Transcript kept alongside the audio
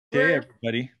Okay, We're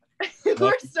everybody.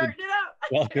 we're starting it up.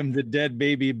 Welcome to Dead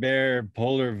Baby Bear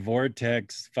Polar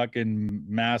Vortex fucking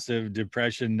massive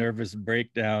depression nervous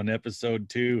breakdown episode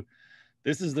 2.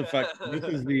 This is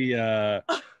you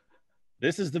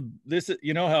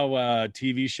know how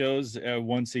TV shows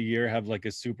once a year have like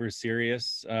a super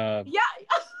serious Yeah, I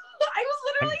was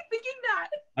literally thinking that.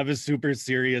 have a super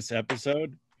serious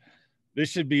episode. This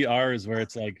should be ours, where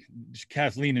it's like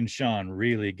Kathleen and Sean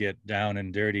really get down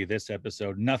and dirty this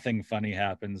episode. Nothing funny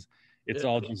happens. It's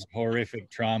all just horrific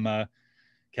trauma.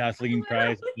 Kathleen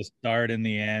cries at the start and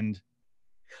the end.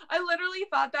 I literally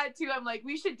thought that too. I'm like,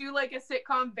 we should do like a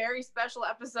sitcom very special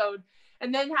episode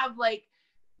and then have like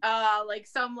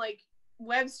some like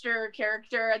Webster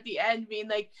character at the end being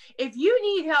like, if you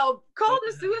need help, call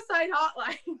the suicide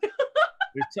hotline.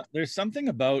 There's something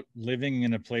about living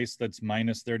in a place that's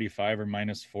minus 35 or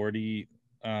minus 40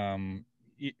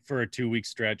 for a 2-week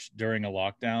stretch during a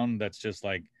lockdown that's just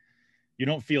like, you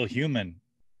don't feel human.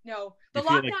 No, the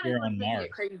lockdown is like making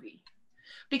it crazy.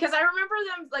 Because I remember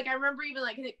them, like, I remember even,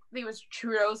 like, I think it was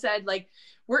Trudeau said, like,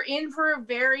 we're in for a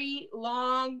very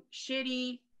long,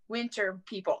 shitty winter,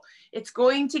 people. It's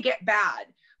going to get bad.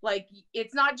 Like,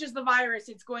 it's not just the virus,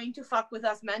 it's going to fuck with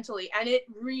us mentally. And it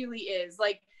really is.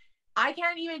 Like, I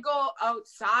can't even go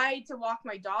outside to walk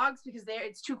my dogs because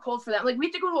it's too cold for them. Like, we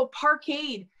have to go to a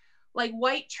parkade, like,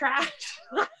 white trash.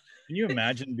 Can you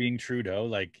imagine being Trudeau?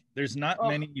 Like, there's not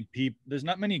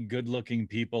many good-looking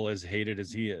people as hated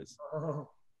as he is.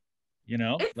 You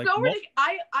know, it's like, so ridiculous.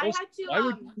 I had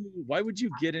to. Why would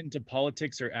you get into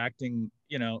politics or acting?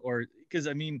 You know, or because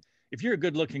I mean, if you're a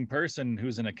good-looking person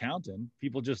who's an accountant,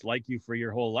 people just like you for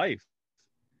your whole life.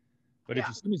 But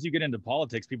as soon as you get into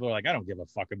politics, people are like, I don't give a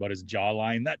fuck about his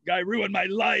jawline. That guy ruined my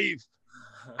life.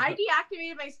 I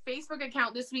deactivated my Facebook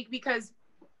account this week because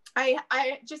I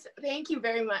just, thank you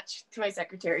very much to my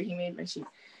secretary. He made my sheet.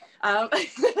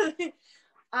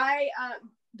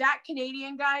 That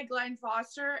Canadian guy, Glenn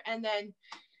Foster, and then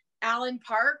Alan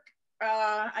Park,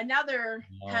 another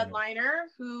headliner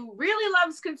who really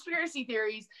loves conspiracy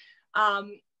theories.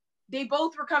 They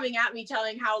both were coming at me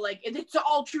telling how, like, it's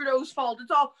all Trudeau's fault.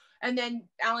 It's all, and then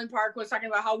Alan Park was talking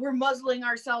about how we're muzzling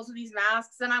ourselves with these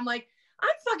masks. And I'm like, I'm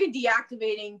fucking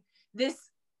deactivating this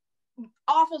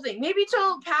awful thing. Maybe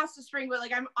till past the spring, but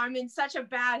like I'm in such a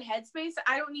bad headspace.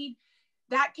 I don't need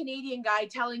that Canadian guy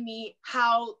telling me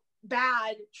how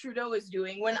bad Trudeau is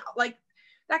doing when, like,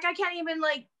 that guy can't even,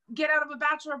 like, get out of a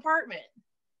bachelor apartment.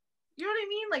 You know what I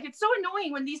mean? Like, it's so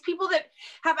annoying when these people that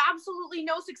have absolutely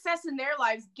no success in their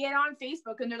lives get on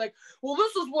Facebook and they're like, well,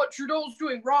 this is what Trudeau's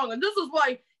doing wrong and this is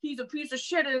why he's a piece of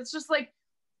shit. And it's just like,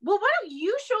 well, why don't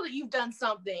you show that you've done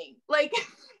something? Like,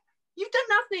 you've done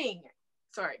nothing.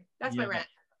 Sorry, that's my rant.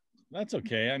 That's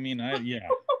okay. I mean,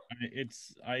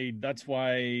 that's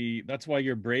why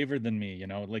you're braver than me, you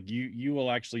know, like you will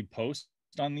actually post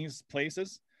on these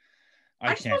places.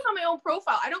 I just post on my own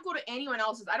profile. I don't go to anyone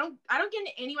else's. I don't get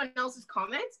into anyone else's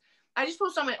comments. I just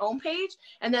post on my own page,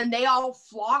 and then they all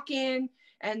flock in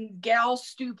and get all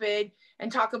stupid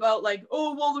and talk about, like,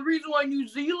 oh, well, the reason why New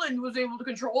Zealand was able to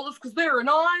control this because they're an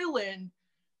island.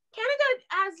 Canada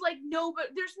has, like, no, but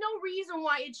there's no reason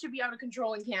why it should be out of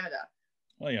control in Canada.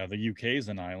 Well, yeah, the UK is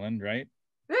an island, right?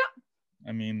 Yeah.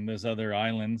 I mean, there's other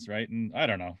islands, right? And I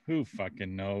don't know, who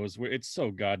fucking knows? It's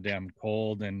so goddamn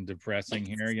cold and depressing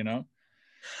here, you know?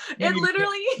 It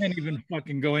literally can't even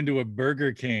fucking go into a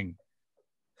Burger King.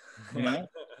 You know?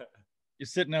 You're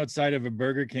sitting outside of a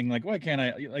Burger King, like, why can't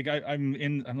I? Like,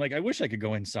 I'm like, I wish I could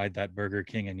go inside that Burger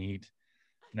King and eat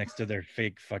next to their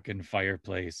fake fucking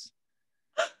fireplace.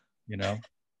 You know?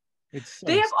 It's so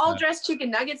they have all dressed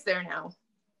chicken nuggets there now.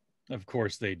 Of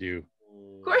course they do.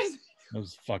 Of course.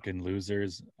 Those fucking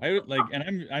losers.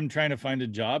 And I'm trying to find a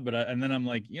job, but and then I'm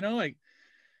like, you know, like,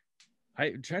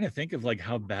 I'm trying to think of, like,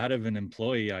 how bad of an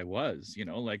employee I was, you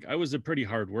know, like, I was a pretty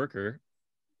hard worker,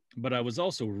 but I was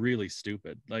also really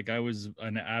stupid. Like, I was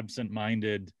an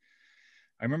absent-minded.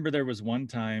 I remember there was one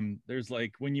time, there's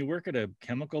like, when you work at a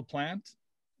chemical plant,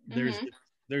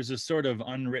 there's a sort of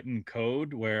unwritten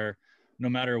code where no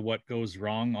matter what goes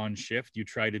wrong on shift, you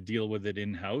try to deal with it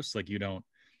in-house. Like, you don't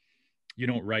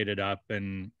write it up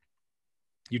and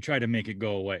you try to make it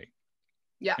go away.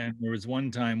 Yeah. And there was one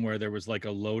time where there was like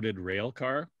a loaded rail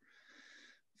car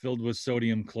filled with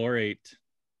sodium chlorate.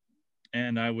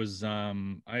 And I was,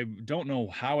 I don't know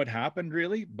how it happened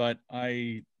really, but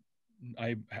I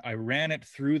ran it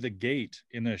through the gate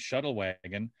in a shuttle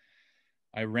wagon.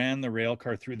 I ran the rail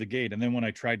car through the gate. And then when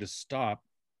I tried to stop,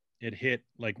 it hit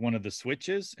like one of the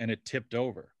switches and it tipped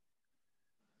over.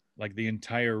 Like the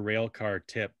entire rail car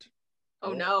tipped.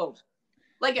 Oh no.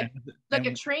 Like a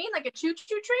train, like a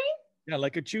choo-choo train? Yeah,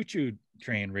 like a choo-choo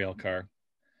train rail car.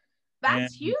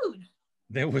 That's And huge.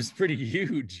 that was pretty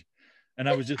huge. And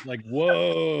I was just like,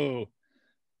 whoa.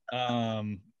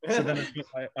 So then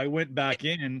I went back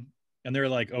in and they're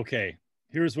like, okay,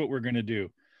 here's what we're going to do.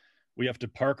 We have to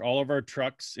park all of our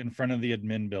trucks in front of the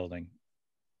admin building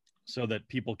so that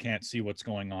people can't see what's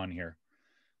going on here.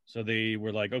 So they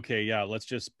were like, okay, yeah, let's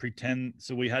just pretend.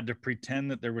 So we had to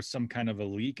pretend that there was some kind of a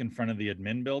leak in front of the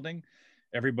admin building.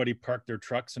 Everybody parked their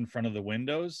trucks in front of the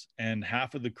windows, and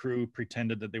half of the crew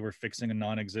pretended that they were fixing a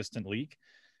non-existent leak.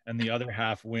 And the other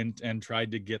half went and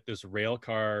tried to get this rail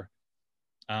car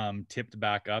tipped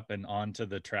back up and onto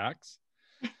the tracks.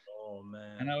 Oh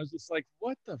man. And I was just like,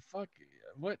 what the fuck?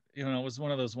 What, you know, it was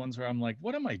one of those ones where I'm like,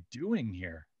 what am I doing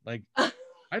here? Like,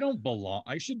 I don't belong.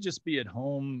 I should just be at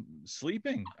home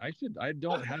sleeping. I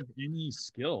don't have any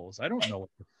skills. I don't know what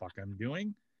the fuck I'm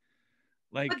doing.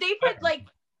 Like, but they put like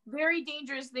very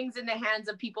dangerous things in the hands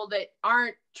of people that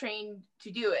aren't trained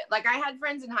to do it. Like I had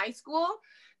friends in high school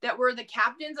that were the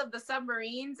captains of the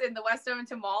submarines in the West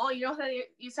Edmonton Mall. You know how they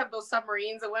used to have those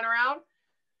submarines that went around?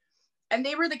 And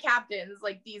they were the captains,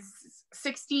 like these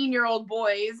 16-year-old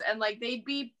boys, and like they'd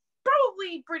be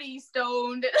probably pretty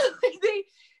stoned.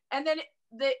 And then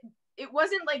it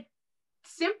wasn't like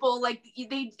simple. Like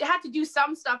they had to do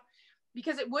some stuff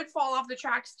because it would fall off the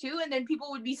tracks too, and then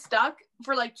people would be stuck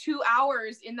for like 2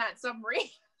 hours in that submarine,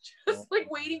 just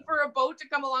like waiting for a boat to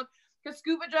come along because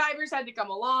scuba divers had to come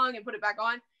along and put it back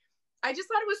on. I just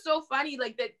thought it was so funny,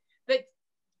 like that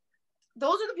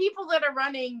those are the people that are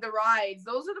running the rides.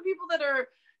 Those are the people that are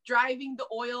driving the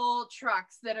oil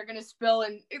trucks that are going to spill.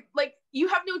 And like, you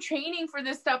have no training for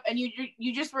this stuff. And you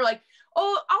just were like,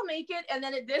 oh, I'll make it. And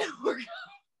then it didn't work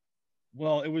out.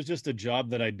 well, it was just a job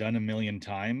that I'd done a million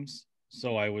times.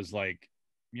 So I was like,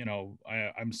 you know,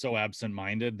 I'm so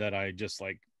absent-minded that I just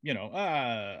like, you know,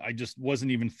 I just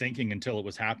wasn't even thinking until it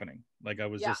was happening. Like I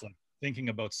was just like thinking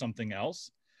about something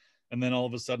else. And then all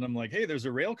of a sudden I'm like, hey, there's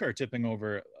a rail car tipping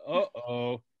over.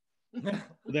 Uh-oh.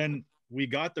 Then we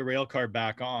got the rail car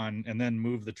back on and then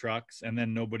moved the trucks and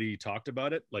then nobody talked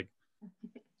about it. Like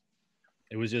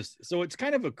it was just, so it's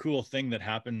kind of a cool thing that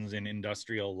happens in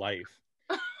industrial life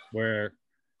where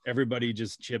everybody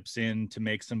just chips in to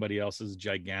make somebody else's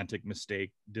gigantic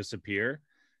mistake disappear.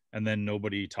 And then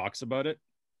nobody talks about it.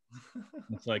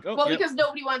 It's like, oh, well, because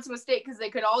nobody wants a mistake because they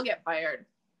could all get fired.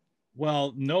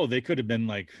 Well, no, they could have been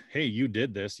like, hey, you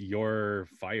did this, you're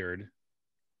fired.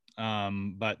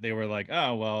 But they were like,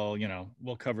 oh, well, you know,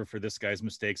 we'll cover for this guy's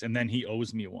mistakes. And then he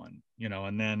owes me one, you know,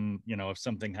 and then, you know, if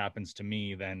something happens to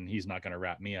me, then he's not going to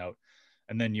rat me out.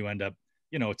 And then you end up,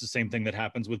 you know, it's the same thing that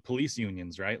happens with police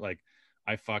unions, right? Like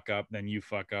I fuck up, then you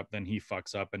fuck up, then he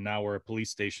fucks up. And now we're a police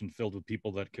station filled with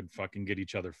people that could fucking get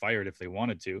each other fired if they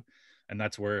wanted to. And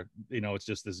that's where, you know, it's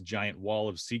just this giant wall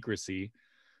of secrecy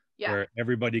where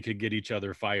everybody could get each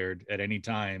other fired at any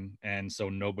time. And so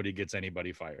nobody gets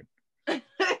anybody fired. I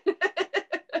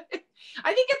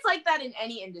think it's like that in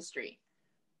any industry.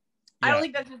 Yeah. I don't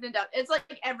think that's just in doubt. It's like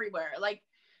everywhere. Like,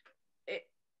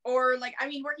 or like, I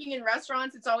mean, working in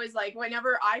restaurants, it's always like,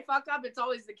 whenever I fuck up, it's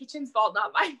always the kitchen's fault,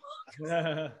 not my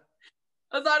fault.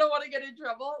 Because I don't want to get in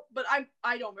trouble, but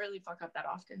I don't really fuck up that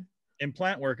often. In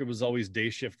plant work, it was always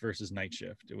day shift versus night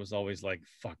shift. It was always like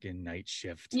fucking night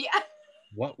shift. Yeah.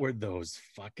 What were those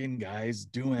fucking guys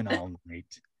doing all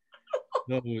night?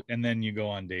 And then you go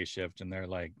on day shift and they're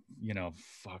like, you know,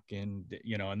 fucking,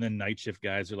 you know, and then night shift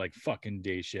guys are like, fucking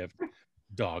day shift,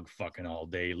 dog fucking all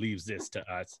day, leaves this to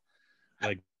us.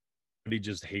 Like, everybody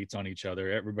just hates on each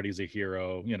other. Everybody's a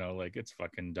hero, you know, like it's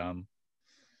fucking dumb.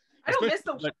 I don't miss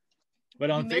the but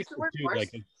on Facebook too,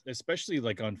 like especially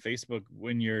like on Facebook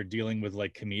when you're dealing with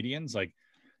like comedians, like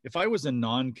if I was a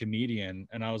non-comedian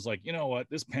and I was like, you know what,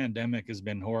 this pandemic has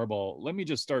been horrible, let me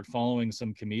just start following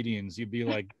some comedians, you'd be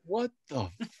like, what the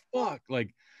fuck?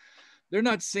 Like, they're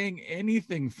not saying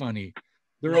anything funny.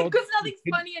 They're all because nothing's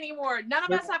funny anymore. None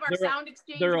of us have our sound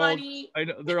exchange money. I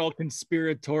know they're all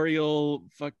conspiratorial,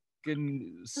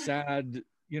 fucking sad.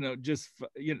 You know, just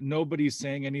you know, nobody's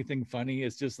saying anything funny.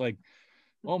 It's just like,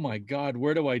 oh my God,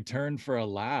 where do I turn for a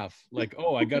laugh? Like,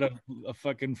 oh, I gotta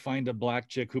fucking find a black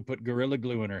chick who put Gorilla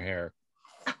Glue in her hair.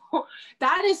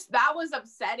 That was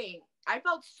upsetting. I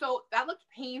felt that looked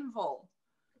painful.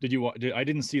 Did you? I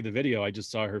didn't see the video. I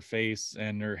just saw her face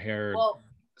and her hair. Well,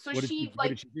 so what did she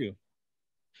do?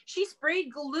 She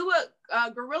sprayed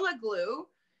Gorilla Glue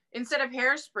instead of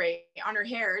hairspray on her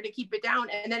hair to keep it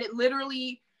down, and then it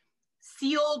literally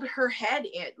sealed her head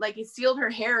in. Like it sealed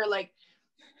her hair, like.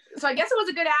 So I guess it was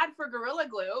a good ad for Gorilla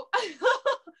Glue.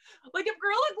 Like if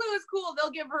Gorilla Glue is cool, they'll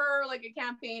give her like a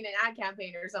campaign, an ad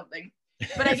campaign or something.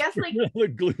 But I guess like Gorilla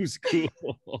Glue's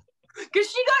cool.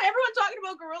 Because she got everyone talking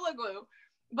about Gorilla Glue.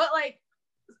 But like,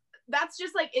 that's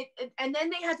just like it. And then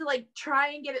they had to like try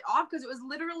and get it off because it was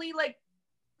literally like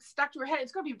stuck to her head.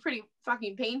 It's gonna be pretty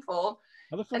fucking painful.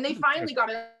 And they finally got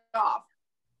it off.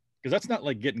 Because that's not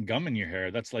like getting gum in your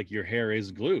hair. That's like your hair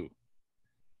is glue.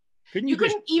 You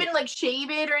couldn't even like shave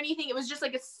it or anything. It was just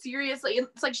like a serious, like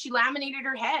it's like she laminated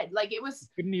her head. Like it was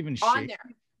couldn't even on shave.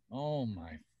 there. Oh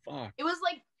my fuck. It was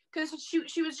like because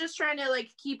she was just trying to like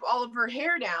keep all of her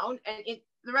hair down, and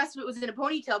the rest of it was in a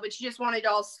ponytail, but she just wanted it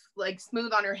all like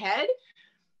smooth on her head.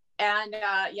 And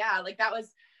yeah, like that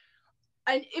was,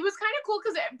 and it was kind of cool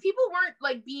because people weren't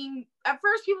like being, at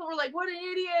first people were like, what an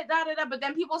idiot, da da da, but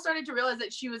then people started to realize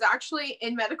that she was actually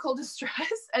in medical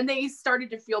distress, and they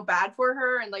started to feel bad for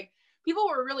her, and like people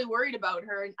were really worried about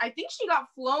her. And I think she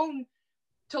got flown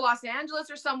to Los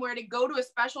Angeles or somewhere to go to a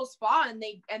special spa, and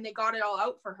they got it all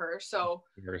out for her. So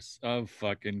of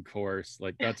fucking course,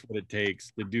 like that's what it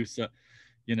takes to do so.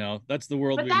 You know, that's the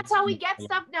world. But that's how we get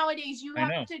stuff nowadays. You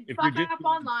have to fuck up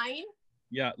online.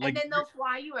 Yeah, like, and then they'll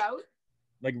fly you out.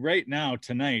 Like right now,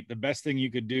 tonight, the best thing you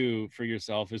could do for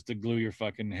yourself is to glue your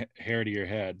fucking hair to your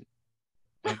head,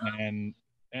 and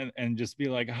just be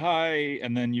like, hi,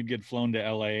 and then you get flown to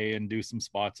LA and do some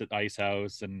spots at Ice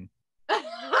House and.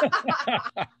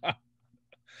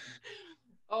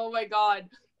 Oh my god,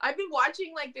 I've been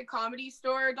watching like the Comedy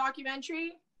Store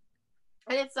documentary,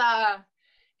 and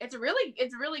it's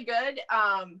really good,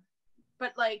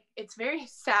 but like it's very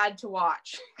sad to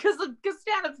watch because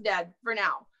stand-up's dead for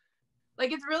now.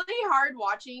 Like it's really hard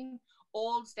watching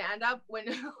old stand-up when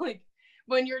like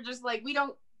when you're just like, we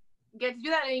don't get to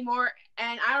do that anymore,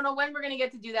 and I don't know when we're gonna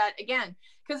get to do that again,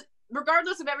 because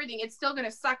regardless of everything, it's still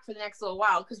gonna suck for the next little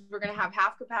while because we're gonna have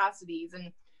half capacities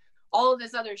and all of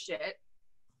this other shit.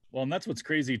 Well, and that's what's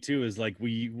crazy too, is like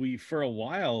we for a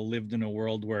while lived in a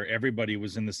world where everybody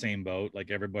was in the same boat,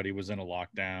 like everybody was in a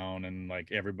lockdown and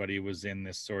like everybody was in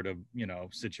this sort of, you know,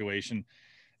 situation.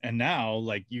 And now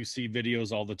like you see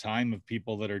videos all the time of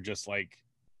people that are just like,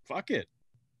 fuck it.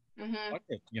 Mm-hmm. Fuck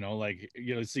it. You know, like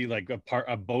you know, see like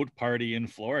a boat party in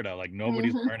Florida, like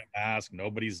nobody's wearing a mask,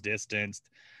 nobody's distanced.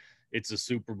 It's a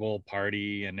Super Bowl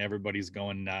party and everybody's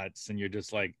going nuts, and you're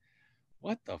just like,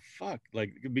 what the fuck?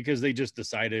 Like, because they just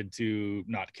decided to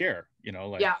not care, you know,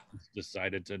 like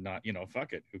decided to not, you know,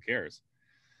 fuck it. Who cares?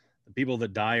 The people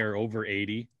that die are over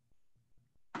 80.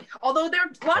 Although there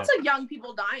are lots of young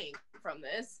people dying from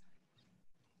this.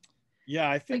 Yeah,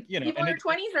 I think, like, you know, people in their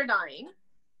 20s are dying.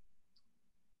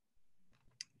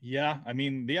 Yeah, I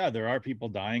mean, yeah, there are people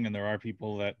dying, and there are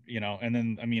people that, you know, and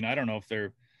then, I mean, I don't know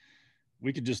if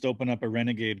we could just open up a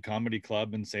renegade comedy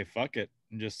club and say, fuck it,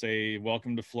 and just say,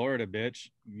 welcome to Florida, bitch.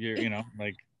 You know,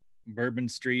 like Bourbon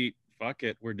Street, fuck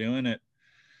it, we're doing it.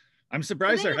 I'm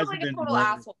surprised there hasn't been more.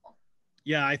 Asshole.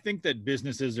 Yeah, I think that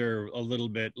businesses are a little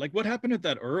bit like, what happened at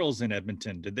that Earl's in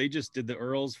Edmonton? Did the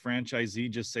Earl's franchisee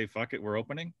just say, fuck it, we're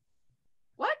opening?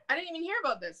 What? I didn't even hear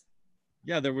about this.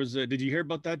 Yeah, there was did you hear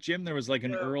about that, Jim? There was like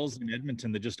an Earl's in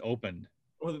Edmonton that just opened.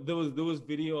 Well, there was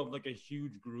video of like a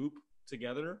huge group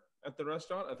together at the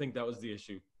restaurant. I think that was the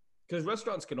issue, because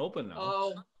restaurants can open now.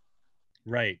 Oh,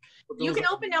 right. You can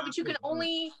open now, but you can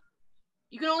only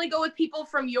go with people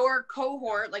from your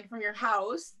cohort, like from your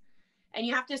house, and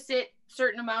you have to sit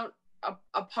certain amount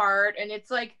apart. And it's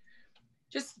like,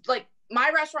 just like my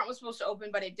restaurant was supposed to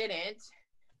open, but it didn't.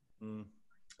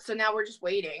 So now we're just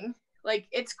waiting. Like,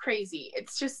 it's crazy.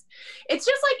 It's just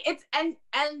like and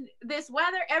this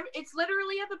weather, it's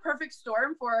literally at the perfect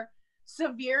storm for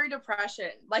severe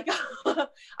depression. Like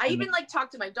I even like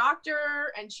talked to my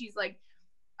doctor, and she's like,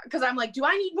 because I'm like, do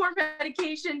I need more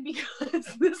medication, because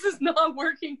this is not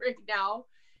working right now?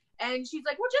 And she's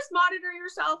like, well, just monitor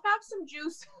yourself, have some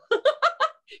juice.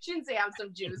 She didn't say have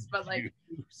some juice, but like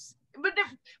but there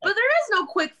is no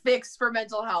quick fix for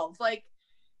mental health. Like,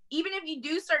 even if you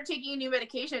do start taking a new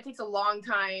medication, it takes a long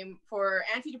time for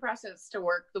antidepressants to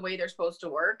work the way they're supposed to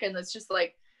work. And it's just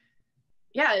like,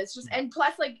 yeah, it's just, and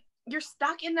plus like you're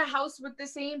stuck in the house with the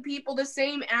same people, the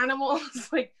same animals.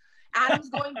 Like Adam's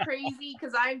going crazy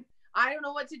because I don't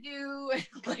know what to do. And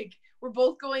like we're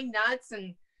both going nuts,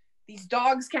 and these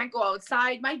dogs can't go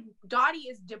outside. My Dottie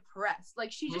is depressed.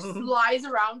 Like she just lies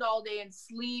around all day and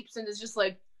sleeps and is just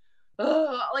like,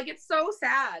 ugh. Like it's so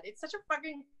sad. It's such a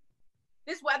fucking,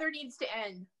 this weather needs to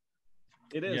end.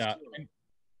 It is. Yeah.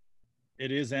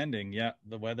 It is ending. Yeah.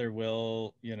 The weather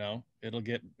will, you know, it'll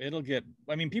get,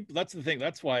 I mean, people, that's the thing.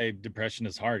 That's why depression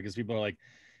is hard, because people are like,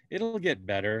 it'll get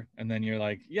better. And then you're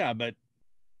like, yeah, but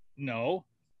no.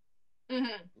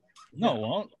 No, it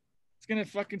won't. It's going to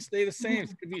fucking stay the same.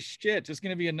 It's going to be shit. It's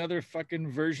going to be another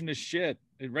fucking version of shit.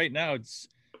 Right now it's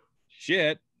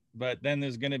shit. but then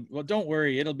there's gonna, well, don't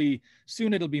worry, it'll be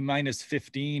minus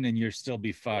 15 and you'll still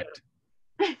be fucked.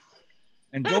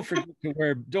 And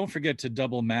don't forget to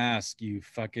double mask, you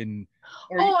fucking.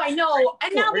 Oh, I know.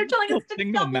 And now they're telling us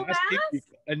to double mask.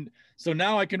 And so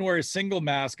now I can wear a single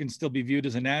mask and still be viewed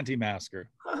as an anti-masker.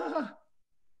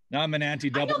 Now I'm an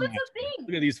anti-double mask.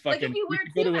 Look at these fucking. Like if you wear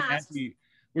two masks.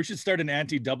 We should start an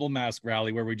anti-double mask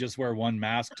rally where we just wear one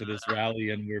mask to this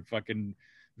rally and we're fucking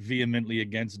vehemently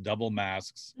against double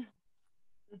masks.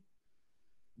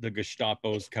 The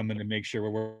Gestapo's coming to make sure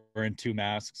we're wearing two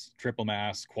masks, triple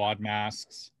masks, quad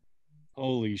masks.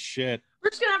 Holy shit.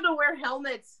 We're just gonna have to wear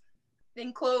helmets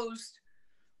enclosed.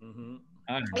 Mm-hmm.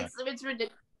 It's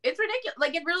ridiculous. It's ridiculous.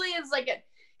 Like it really is like it,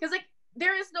 because like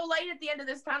there is no light at the end of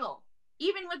this tunnel.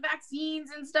 Even with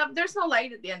vaccines and stuff, there's no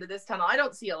light at the end of this tunnel. I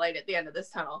don't see a light at the end of this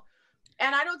tunnel.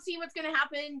 And I don't see what's gonna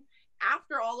happen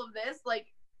after all of this. Like,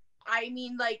 I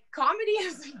mean, like comedy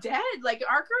is dead. Like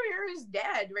our career is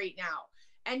dead right now.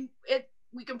 And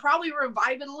we can probably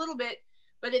revive it a little bit,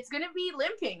 but it's gonna be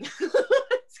limping.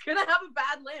 It's gonna have a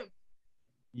bad limp.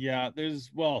 Yeah,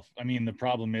 I mean, the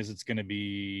problem is it's gonna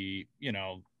be,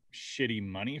 shitty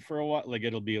money for a while. Like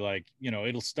it'll be like,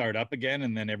 it'll start up again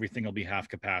and then everything will be half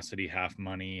capacity, half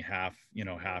money, half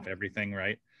everything,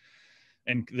 right?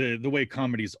 And the way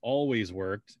comedy's always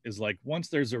worked is like once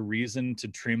there's a reason to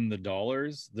trim the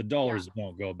dollars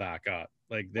won't go back up.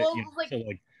 Like that, so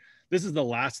like this is the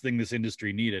last thing this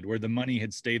industry needed, where the money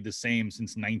had stayed the same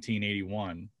since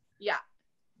 1981. Yeah.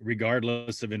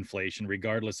 Regardless of inflation,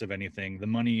 regardless of anything, the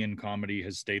money in comedy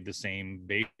has stayed the same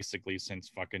basically since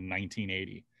fucking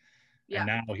 1980. Yeah. And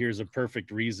now here's a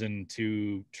perfect reason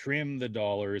to trim the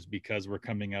dollars because we're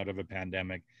coming out of a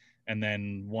pandemic. And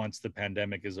then once the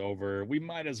pandemic is over, we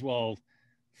might as well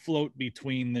float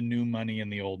between the new money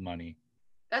and the old money.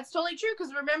 That's totally true.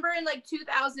 Because remember in like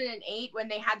 2008 when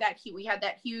they had we had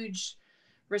that huge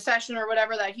recession or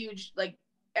whatever, that huge, like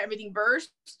everything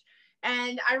burst.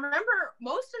 And I remember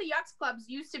most of the Yucks clubs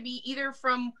used to be either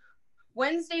from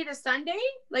Wednesday to Sunday,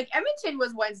 like Edmonton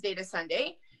was Wednesday to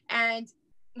Sunday. And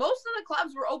most of the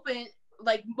clubs were open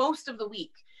like most of the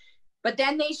week. But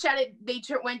then they shut it. They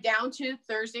went down to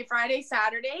Thursday, Friday,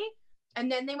 Saturday. And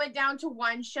then they went down to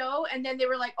one show. And then they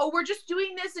were like, oh, we're just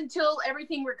doing this until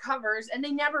everything recovers. And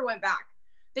they never went back.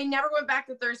 They never went back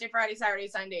to Thursday, Friday, Saturday,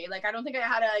 Sunday. Like, I don't think I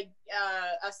had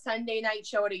a Sunday night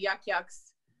show at a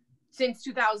Yucks since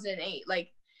 2008.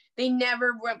 Like, they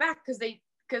never went back because they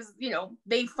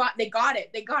got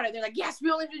it. They're like, yes,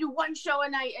 we only have to do one show a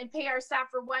night and pay our staff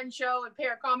for one show and pay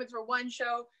our comics for one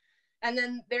show. And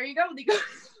then there you go.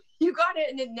 You got it.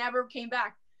 And it never came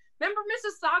back. Remember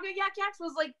Mississauga Yaks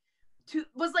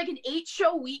was like an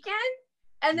 8-show weekend.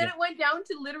 And then it went down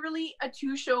to literally a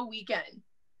 2-show weekend.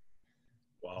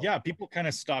 Wow. Yeah, people kind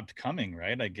of stopped coming,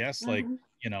 right? I guess like,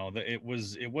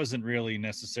 it wasn't really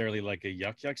necessarily like a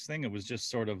Yucks thing. It was just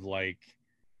sort of like,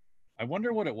 I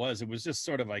wonder what it was. It was just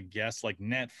sort of, I guess, like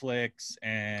Netflix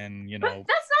and, But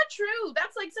that's not true.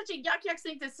 That's like such a Yucks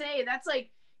thing to say. That's like,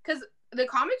 because the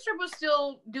comic strip was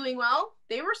still doing well.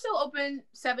 They were still open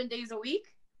 7 days a week.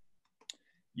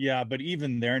 Yeah, but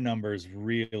even their numbers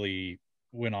really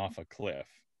went off a cliff.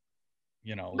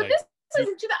 But like, this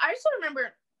isn't too bad. I just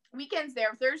remember weekends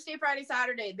there, Thursday, Friday,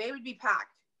 Saturday, they would be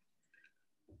packed.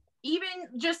 Even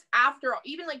just after,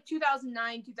 even like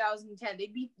 2009,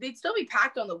 2010, they'd still be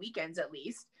packed on the weekends at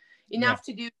least. Enough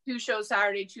to do 2 shows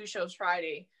Saturday, 2 shows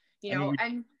Friday,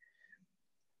 and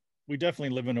we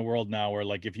definitely live in a world now where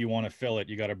like if you want to fill it,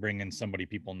 you got to bring in somebody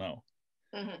people know.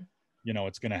 Mm-hmm.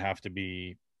 It's going to have to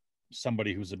be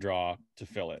somebody who's a draw to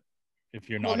fill it. If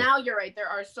you're not, well, now you're right. There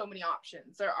are so many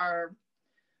options. There are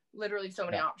literally so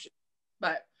many options.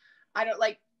 But I don't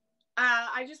like.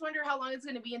 I just wonder how long it's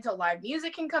going to be until live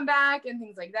music can come back and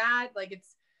things like that. Like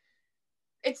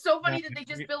it's so funny that they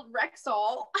just built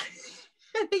Rexall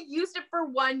and they used it for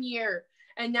 1 year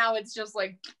and now it's just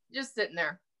like just sitting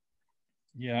there.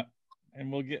 Yeah,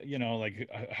 and we'll get like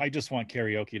I just want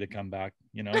karaoke to come back.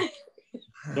 You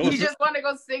just want to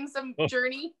go sing some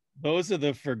Journey. Those are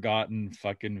the forgotten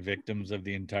fucking victims of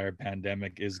the entire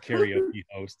pandemic is karaoke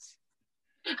hosts.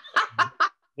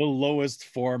 The lowest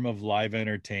form of live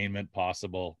entertainment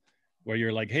possible, where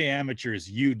you're like, hey,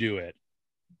 amateurs, you do it.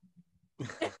 But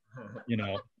I love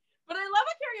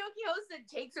a karaoke host that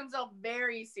takes himself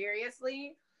very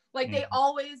seriously. Like they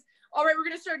always, all right, we're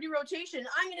going to start a new rotation.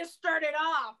 I'm going to start it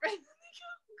off.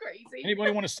 Crazy.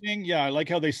 Anybody want to sing? Yeah, I like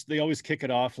how they always kick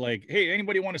it off like, hey,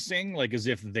 anybody want to sing? Like as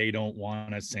if they don't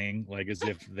want to sing, like as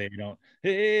if they don't,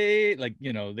 hey, like,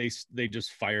 they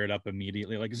just fire it up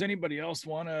immediately. Like, does anybody else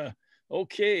want to?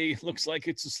 Okay, looks like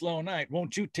it's a slow night.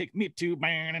 Won't you take me to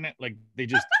like they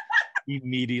just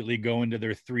immediately go into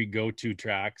their 3 go-to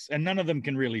tracks, and none of them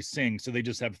can really sing, so they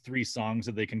just have 3 songs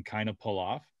that they can kind of pull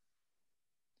off.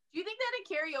 Do you think that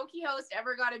a karaoke host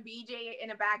ever got a BJ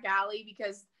in a back alley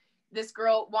because this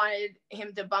girl wanted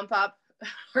him to bump up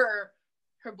her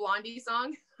Blondie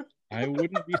song? I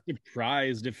wouldn't be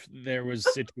surprised if there was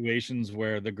situations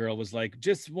where the girl was like,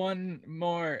 just one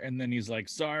more, and then he's like,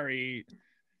 sorry,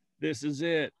 this is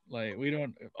it. Like, we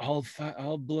don't,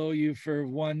 I'll blow you for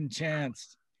one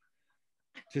chance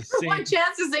to sing. One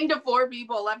chance to sing to 4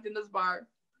 people left in this bar.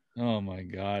 Oh my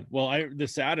God. Well, the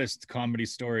saddest comedy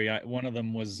story, one of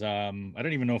them was, I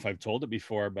don't even know if I've told it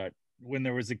before, but when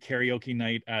there was a karaoke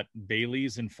night at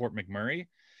Bailey's in Fort McMurray,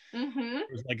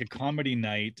 it was like a comedy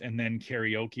night, and then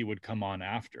karaoke would come on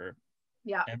after.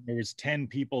 Yeah. And there was 10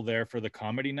 people there for the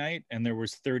comedy night, and there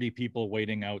was 30 people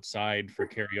waiting outside for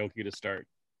karaoke to start.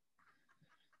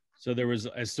 So there was,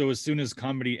 as soon as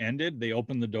comedy ended, they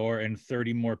opened the door and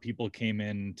 30 more people came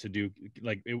in to do,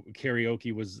 like,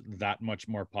 karaoke was that much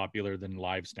more popular than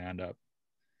live stand-up.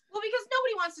 Well, because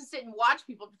nobody wants to sit and watch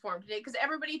people perform today because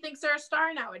everybody thinks they're a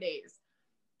star nowadays.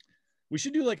 We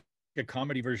should do like a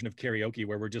comedy version of karaoke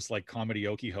where we're just like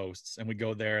comedy-okie hosts, and we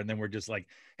go there and then we're just like,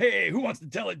 hey, who wants to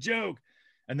tell a joke?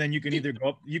 And then you can either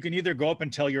go up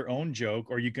and tell your own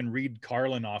joke, or you can read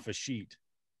Carlin off a sheet.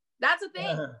 That's a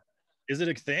thing. Is it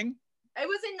a thing? It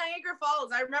was in Niagara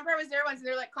Falls. I remember I was there once, and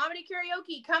they're like, comedy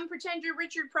karaoke, come pretend you're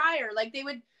Richard Pryor. Like, they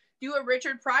would do a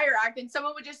Richard Pryor act, and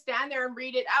someone would just stand there and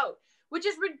read it out, which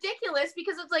is ridiculous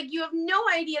because it's like you have no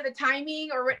idea the timing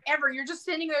or whatever. You're just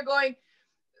sitting there going,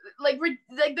 like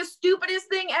the stupidest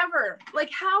thing ever.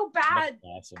 Like, how bad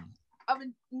awesome of a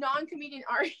non-comedian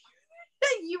are you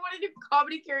that you want to do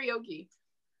comedy karaoke?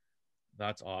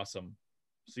 That's awesome.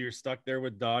 So you're stuck there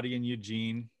with Dottie and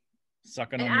Eugene.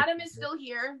 And Adam is still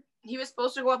here. He was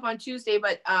supposed to go up on Tuesday,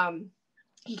 but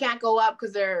he can't go up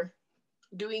because they're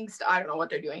doing I don't know what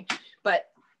they're doing, but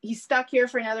he's stuck here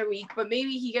for another week. But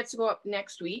maybe he gets to go up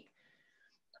next week.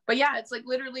 But yeah, it's like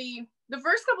literally the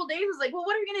first couple of days was like, well,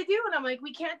 what are we gonna do? And I'm like,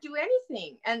 we can't do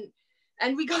anything.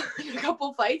 And we got in a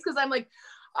couple fights because I'm like,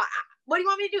 what do you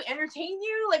want me to do? Entertain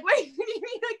you? Like, what do you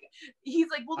mean? Like,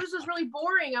 he's like, well, this is really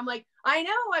boring. I'm like, I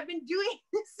know, I've been doing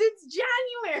this since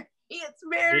January. It's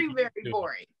very, very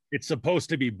boring. It's supposed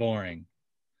to be boring.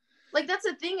 Like, that's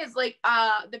the thing is, like,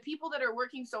 the people that are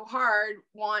working so hard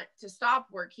want to stop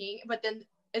working. But then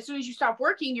as soon as you stop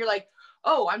working, you're like,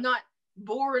 oh, I'm not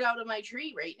bored out of my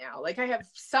tree right now. Like, I have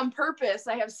some purpose.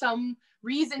 I have some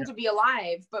reason to be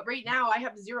alive. But right now I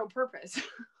have zero purpose.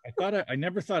 I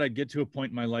never thought I'd get to a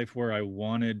point in my life where I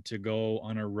wanted to go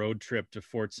on a road trip to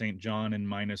Fort St. John in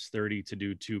 -30 to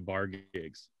do 2 bar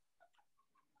gigs.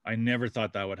 I never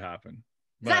thought that would happen.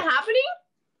 Is that happening?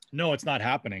 No, it's not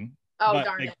happening. Oh, but,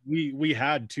 darn like, it. We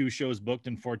had 2 shows booked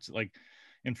in Fort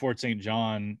St.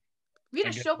 John. We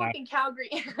had a show booked in Calgary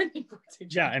and in Fort St.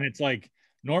 John. Yeah, and it's like,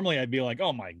 normally I'd be like,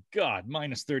 oh my God,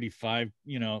 -35,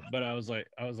 you know, but I was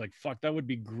like, fuck, that would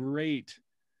be great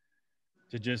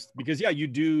to just, because yeah, you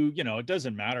do, you know, it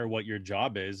doesn't matter what your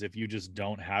job is. If you just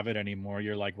don't have it anymore,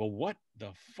 you're like, well, what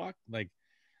the fuck? Like,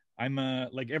 I'm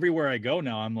like, everywhere I go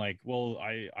now, I'm like, well,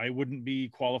 I wouldn't be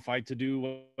qualified to do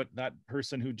what that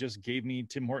person who just gave me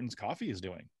Tim Hortons coffee is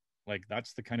doing. Like,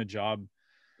 that's the kind of job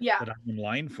that I'm in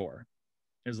line for.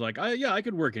 Is like, I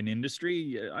could work in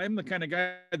industry. I'm the kind of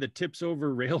guy that tips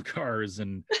over rail cars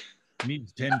and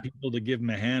needs 10 people to give him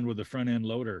a hand with a front end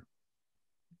loader.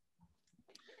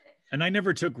 And I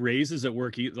never took raises at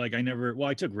work. Like,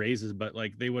 I took raises, but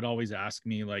like, they would always ask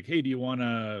me like, hey, do you want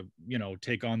to, you know,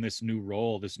 take on this new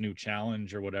role, this new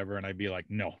challenge or whatever? And I'd be like,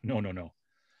 no,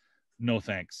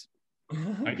 thanks.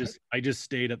 I just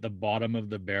stayed at the bottom of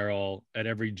the barrel at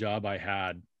every job I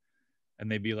had. And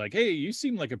they'd be like, hey, you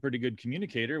seem like a pretty good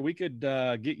communicator. We could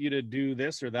get you to do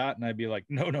this or that. And I'd be like,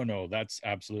 no, that's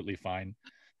absolutely fine.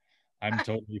 I'm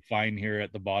totally fine here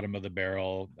at the bottom of the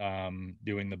barrel,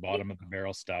 doing the bottom of the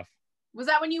barrel stuff. Was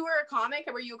that when you were a comic?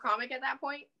 Were you a comic at that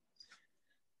point?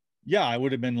 Yeah, I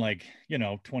would have been like, you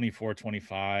know, 24,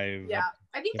 25. Yeah,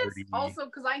 I think 30. That's also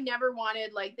because I never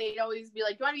wanted, like, they'd always be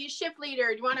like, do you want to be a shift leader?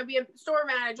 Do you want to be a store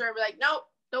manager? I'd be like, nope,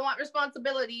 don't want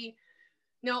responsibility.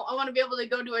 No, I want to be able to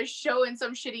go to a show in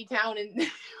some shitty town and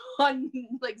on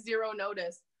like 0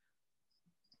 notice.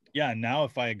 Yeah, now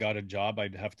if I got a job,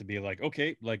 I'd have to be like,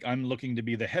 okay, like, I'm looking to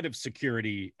be the head of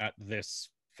security at this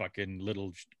fucking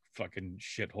little fucking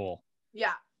shithole.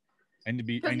 Yeah. And to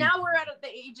be, because now we're at the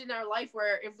age in our life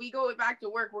where if we go back to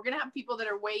work, we're gonna have people that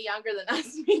are way younger than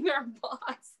us being our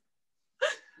boss.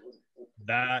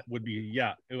 That would be,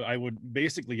 yeah. I would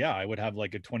basically, yeah, I would have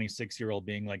like a 26-year-old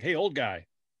being like, hey, old guy.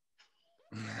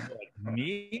 Like,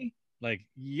 me? Like,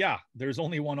 yeah, there's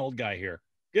only one old guy here.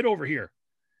 Get over here.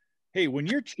 Hey, when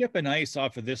you're chipping ice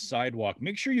off of this sidewalk,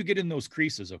 make sure you get in those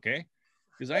creases, okay?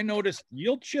 Because I noticed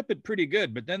you'll chip it pretty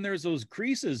good, but then there's those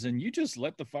creases and you just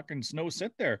let the fucking snow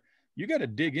sit there. You got to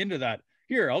dig into that.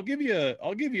 Here, I'll give you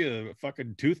a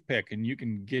fucking toothpick and you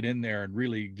can get in there and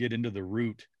really get into the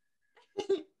root.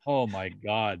 Oh my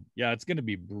God. Yeah, it's going to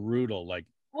be brutal. Like,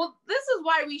 well, this is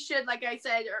why we should, like I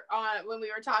said when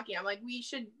we were talking, I'm like, we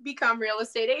should become real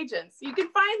estate agents. You can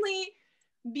finally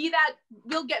be that.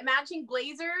 We'll get matching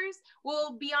blazers.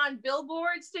 We'll be on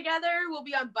billboards together. We'll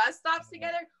be on bus stops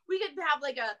together. We could have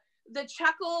like the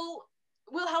chuckle.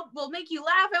 We'll make you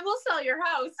laugh and we'll sell your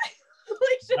house.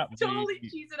 We should totally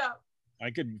cheese it up. I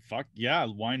could yeah,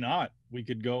 why not? We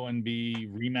could go and be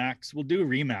Remax. We'll do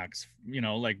Remax,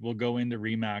 like we'll go into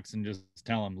Remax and just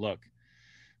tell them, look,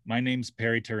 my name's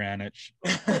Perry Taranich.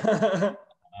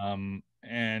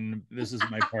 And this is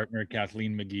my partner,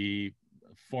 Kathleen McGee,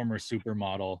 former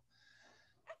supermodel.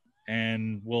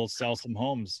 And we'll sell some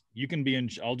homes. You can be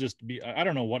I'll just be, I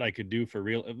don't know what I could do for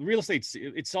real estate.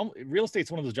 Real estate's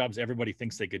one of those jobs everybody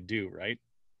thinks they could do, right?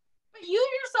 But you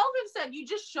yourself have said you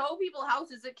just show people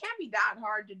houses. It can't be that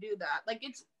hard to do that. Like,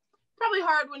 it's probably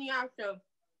hard when you have to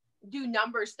do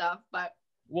number stuff, but.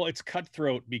 Well, it's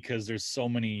cutthroat because there's so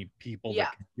many people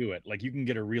that can do it. Like, you can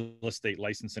get a real estate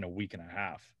license in a week and a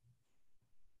half.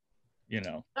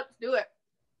 Let's do it.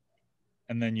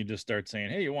 And then you just start saying,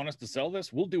 hey, you want us to sell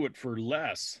this? We'll do it for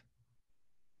less.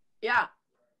 Yeah.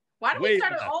 Why don't we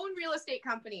start our own real estate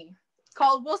company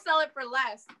called We'll Sell It for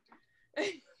Less?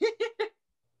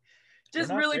 Just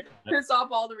really piss off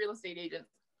all the real estate agents.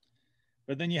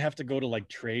 But then you have to go to like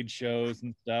trade shows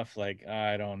and stuff. Like,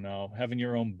 I don't know, having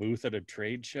your own booth at a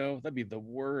trade show, that'd be the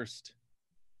worst.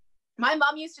 My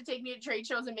mom used to take me to trade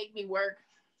shows and make me work.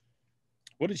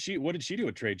 What did she do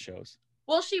at trade shows?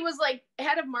 Well, she was like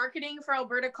head of marketing for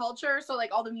Alberta Culture. So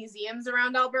like all the museums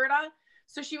around Alberta.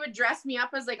 So she would dress me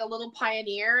up as like a little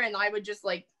pioneer and I would just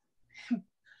like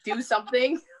do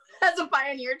something as a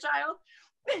pioneer child.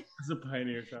 As a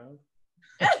pioneer child.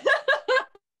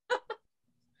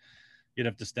 You'd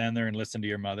have to stand there and listen to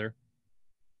your mother.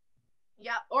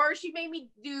 Yeah, or she made me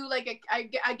do like I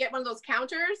get one of those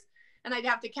counters and I'd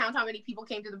have to count how many people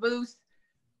came to the booth.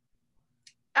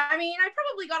 I mean, I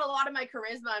probably got a lot of my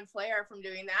charisma and flair from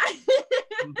doing that.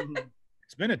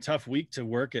 It's been a tough week to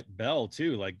work at Bell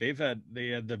too. Like they had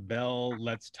the Bell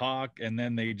Let's Talk, and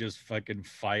then they just fucking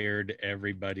fired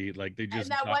everybody. Like they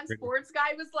just. And that one sports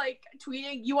guy was like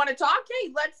tweeting, "You want to talk?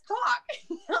 Hey, let's talk."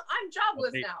 I'm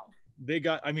jobless now. They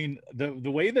got. I mean, the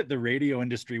way that the radio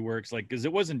industry works, like, because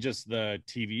it wasn't just the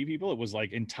TV people; it was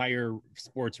like entire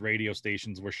sports radio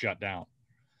stations were shut down.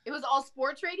 It was all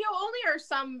sports radio only, or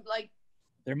some like.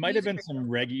 There might have been some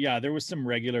there was some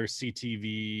regular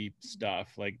CTV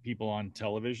stuff, like people on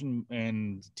television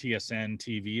and TSN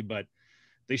TV, but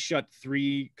they shut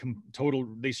three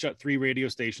radio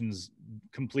stations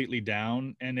completely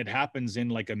down, and it happens in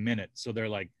like a minute. So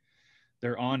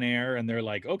they're on air and they're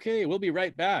like, okay, we'll be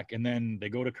right back. And then they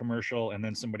go to commercial and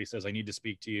then somebody says, I need to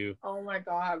speak to you. Oh my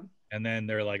God. And then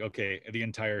they're like, okay, the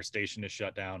entire station is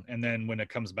shut down. And then when it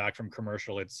comes back from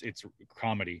commercial, it's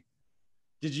comedy.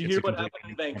 Did you hear what happened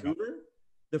in Vancouver?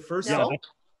 The first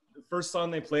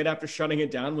song they played after shutting it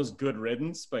down was Good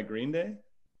Riddance by Green Day.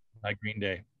 By Green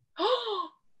Day.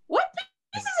 What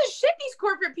pieces of shit these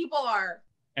corporate people are.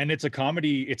 And it's a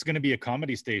comedy. It's going to be a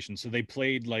comedy station. So they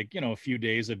played like, a few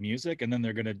days of music and then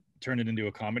they're going to turn it into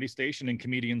a comedy station. And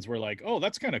comedians were like, oh,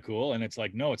 that's kind of cool. And it's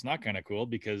like, no, it's not kind of cool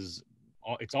because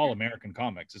it's all American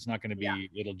comics. It's not going to be,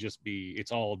 it'll just be,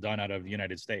 it's all done out of the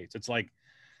United States. It's like,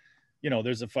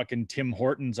 there's a fucking Tim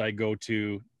Hortons I go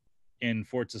to in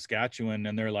Fort Saskatchewan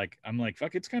and they're like, I'm like,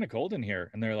 fuck, it's kind of cold in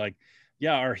here. And they're like,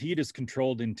 yeah, our heat is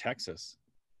controlled in Texas.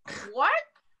 What?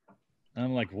 And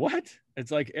I'm like, what?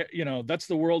 It's like, that's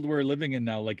the world we're living in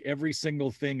now. Like every single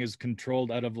thing is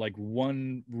controlled out of like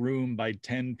one room by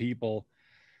 10 people,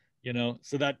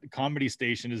 so that comedy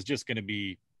station is just going to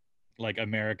be like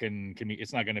American.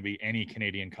 It's not going to be any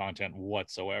Canadian content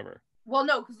whatsoever. Well,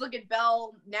 no, because look at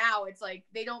Bell now. It's like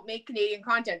they don't make Canadian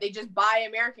content. They just buy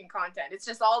American content. It's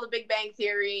just all the Big Bang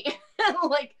Theory.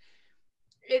 Like,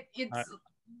 it's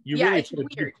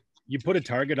weird. You put a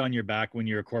target on your back when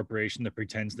you're a corporation that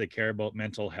pretends they care about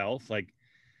mental health. Like,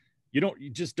 you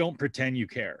just don't pretend you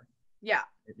care. Yeah.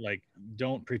 Like,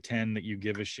 don't pretend that you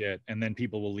give a shit, and then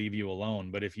people will leave you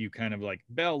alone. But if you kind of like,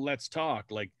 Bell, let's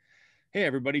talk. Like, hey,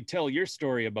 everybody, tell your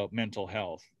story about mental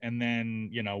health. And then,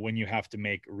 when you have to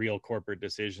make real corporate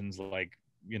decisions, like,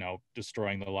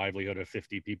 destroying the livelihood of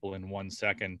 50 people in 1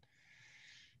 second,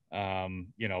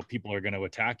 people are going to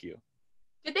attack you.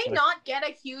 Did they So not get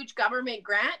a huge government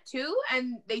grant too,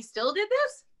 and they still did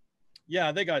this?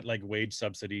 yeah, they got like wage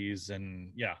subsidies,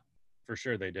 and yeah, for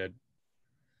sure they did.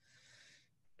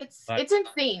 It's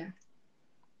insane.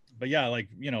 But yeah, like,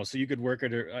 you know, so you could work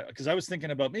at it, because I was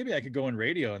thinking about maybe I could go in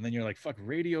radio, and then you're like, fuck,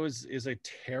 radio is a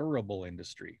terrible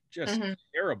industry, just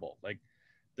terrible. Like,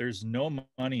 there's no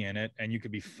money in it, and you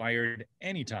could be fired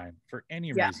anytime for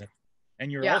any reason.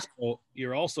 And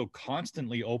you're also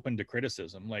constantly open to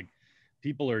criticism. Like,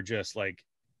 people are just like,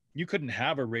 you couldn't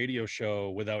have a radio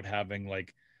show without having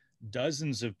like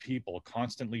dozens of people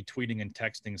constantly tweeting and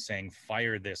texting saying,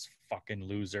 fire this fucking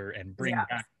loser and bring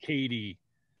back Katie.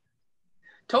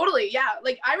 Totally, yeah.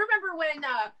 Like, I remember when,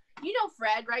 you know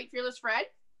Fred, right? Fearless Fred?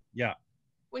 Yeah.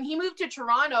 When he moved to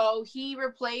Toronto, he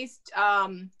replaced, I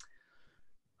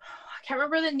can't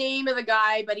remember the name of the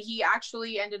guy, but he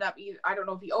actually ended up, I don't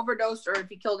know if he overdosed or if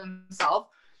he killed himself.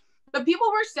 But people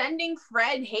were sending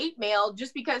Fred hate mail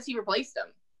just because he replaced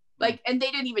him. Like, and they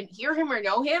didn't even hear him or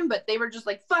know him, but they were just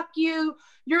like, fuck you,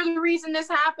 you're the reason this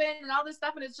happened, and all this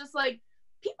stuff. And it's just like,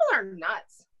 people are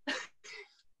nuts.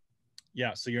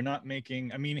 Yeah, so you're not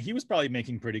making, I mean, he was probably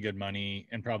making pretty good money,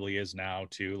 and probably is now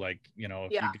too. Like, you know,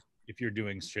 if you're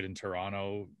doing shit in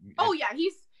Toronto. Oh yeah,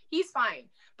 he's fine.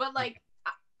 But like,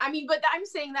 I mean, but I'm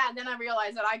saying that, and then I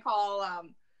realized that I call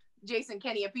Jason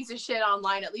Kenney a piece of shit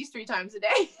online at least 3 times a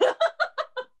day.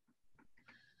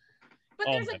 But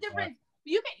there's a difference.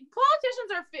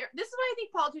 Politicians are fair. This is why I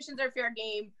think politicians are fair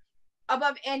game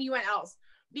above anyone else,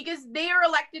 because they are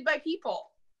elected by people.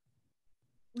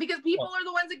 Because people are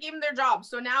the ones that gave them their jobs.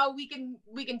 So now we can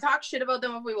talk shit about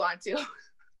them if we want to.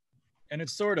 And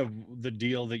it's sort of the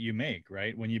deal that you make,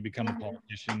 right? When you become a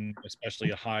politician,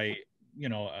 especially a high, you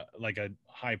know, like a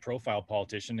high profile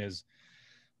politician, is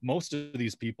most of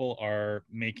these people are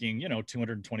making, you know,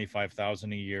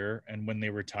 225,000 a year. And when they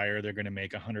retire, they're going to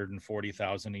make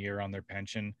 140,000 a year on their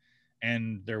pension,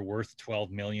 and they're worth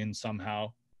 12 million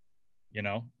somehow. You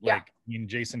know, like, I mean,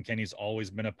 Jason Kenney's always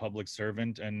been a public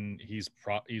servant, and he's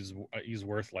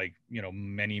worth like, you know,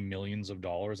 many millions of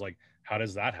dollars. Like, how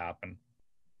does that happen?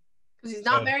 Because he's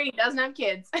not married, he doesn't have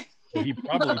kids. He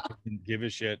probably doesn't give a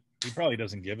shit. He probably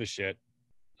doesn't give a shit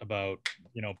about,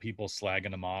 you know, people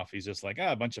slagging him off. He's just like,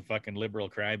 a bunch of fucking liberal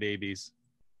crybabies.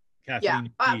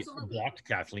 Kathleen, absolutely. Blocked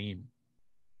Kathleen.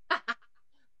 I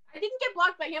didn't get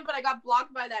blocked by him, but I got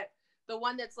blocked by the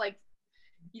one that's like,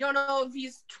 you don't know if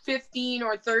he's 15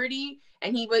 or 30,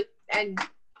 and he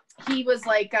was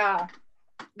like,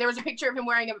 there was a picture of him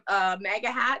wearing a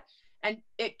MAGA hat, and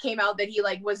it came out that he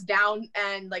like was down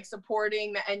and like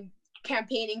supporting and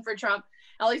campaigning for Trump.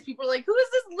 All these people were like, who is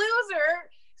this loser?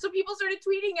 So people started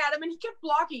tweeting at him, and he kept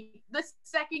blocking. The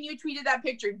second you tweeted that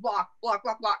picture, block.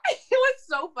 It was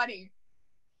so funny.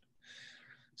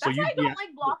 That's why I don't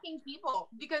like blocking people,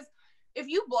 because if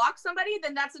you block somebody,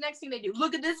 then that's the next thing they do.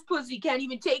 Look at this pussy, can't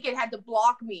even take it, had to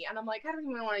block me. And I'm like, I don't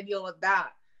even want to deal with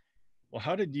that. Well,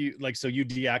 how did you, like, so you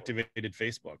deactivated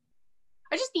Facebook?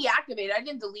 I just deactivated. I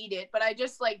didn't delete it, but I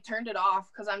just like turned it off,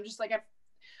 because I'm just like,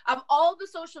 of all the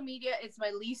social media, it's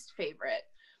my least favorite,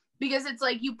 because it's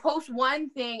like you post one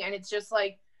thing and it's just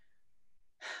like,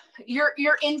 you're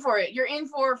in for it. You're in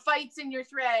for fights in your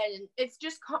thread, and it's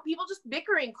just people just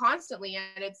bickering constantly,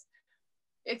 and it's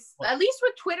at least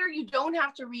with Twitter, you don't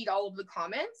have to read all of the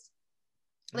comments.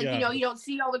 Like, you know, you don't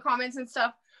see all the comments and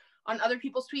stuff on other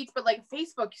people's tweets, but like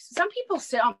Facebook, some people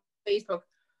sit on Facebook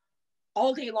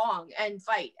all day long and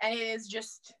fight. And it is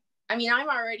just, I mean, I'm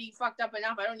already fucked up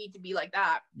enough. I don't need to be like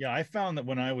that. Yeah. I found that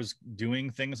when I was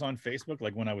doing things on Facebook,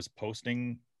 like when I was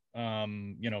posting,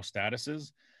 you know,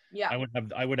 statuses,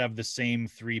 I would have the same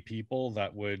 3 people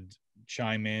that would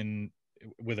chime in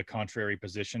with a contrary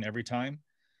position every time.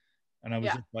 And I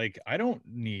was just like, I don't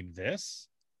need this.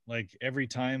 Like, every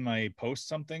time I post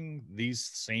something, these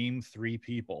same 3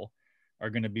 people are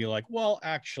going to be like, well,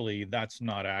 actually, that's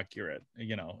not accurate,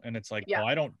 you know? And it's like, well,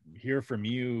 I don't hear from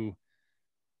you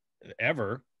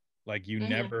ever. Like, you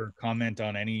never comment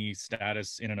on any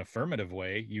status in an affirmative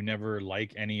way. You never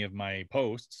like any of my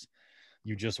posts.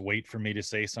 You just wait for me to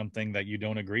say something that you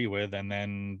don't agree with. And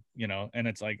then, you know, and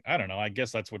it's like, I don't know, I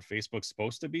guess that's what Facebook's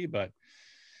supposed to be, but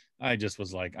I just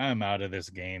was like, I'm out of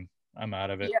this game. I'm out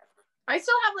of it. Yeah. I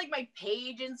still have like my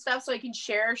page and stuff so I can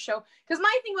share, show. Because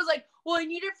my thing was like, well, I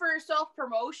need it for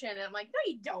self-promotion. And I'm like,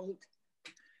 no, you don't.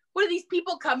 What are these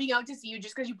people coming out to see you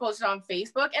just because you posted on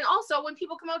Facebook? And also, when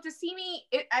people come out to see me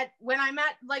when I'm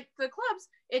at like the clubs,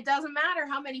 it doesn't matter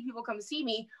how many people come see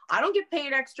me. I don't get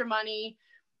paid extra money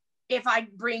if I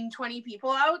bring 20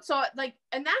 people out. So like,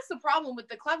 and that's the problem with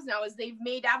the clubs now, is they've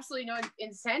made absolutely no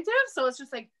incentive. So it's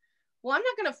just like, well, I'm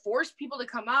not going to force people to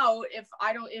come out if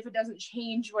it doesn't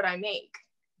change what I make.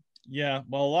 Yeah,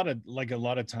 well, a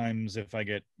lot of times if I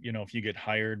get, if you get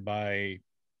hired by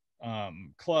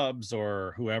clubs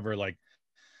or whoever, like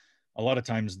a lot of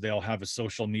times they'll have a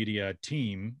social media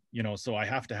team, so I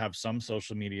have to have some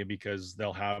social media because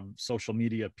they'll have social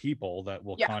media people that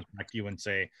will Yeah. contact you and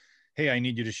say, hey, I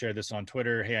need you to share this on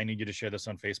Twitter. Hey, I need you to share this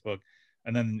on Facebook.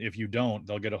 And then if you don't,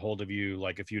 they'll get a hold of you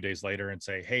like a few days later and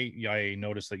say, hey, I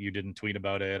noticed that you didn't tweet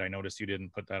about it. I noticed you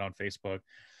didn't put that on Facebook.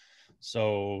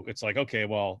 So it's like, okay,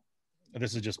 well,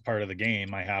 this is just part of the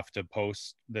game. I have to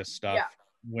post this stuff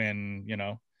when,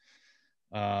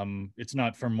 it's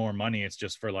not for more money. It's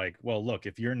just for like, well, look,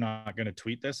 if you're not going to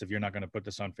tweet this, if you're not going to put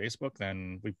this on Facebook,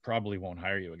 then we probably won't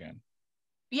hire you again.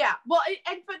 Yeah. Well,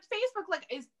 but Facebook, like,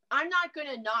 I'm not going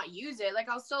to not use it. Like,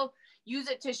 I'll still use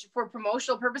it for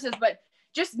promotional purposes, but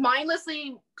just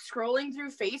mindlessly scrolling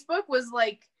through Facebook was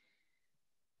like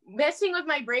messing with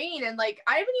my brain. And like,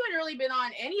 I haven't even really been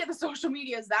on any of the social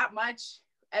medias that much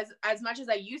as much as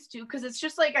I used to. Cause it's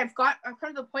just like, I've come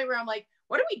to the point where I'm like,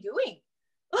 what are we doing?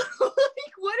 Like,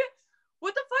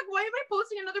 what the fuck? Why am I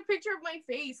posting another picture of my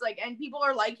face? Like, and people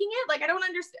are liking it? Like, I don't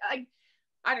understand. Like,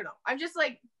 I don't know. I'm just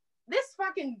like, this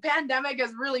fucking pandemic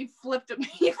has really flipped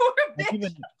me for a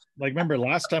bit. Like, remember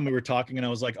last time we were talking and I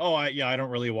was like, oh, I don't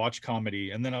really watch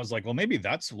comedy. And then I was like, well, maybe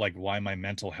that's like why my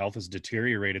mental health has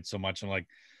deteriorated so much. And like,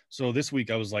 so this week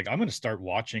I was like, I'm going to start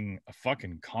watching a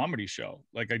fucking comedy show.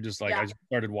 Like, I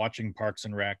started watching Parks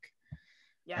and Rec.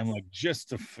 Yes. I'm like,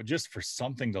 just for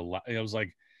something to, I was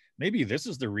like, maybe this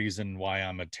is the reason why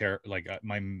I'm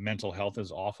my mental health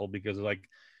is awful, because like,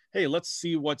 hey, let's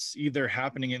see what's either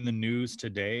happening in the news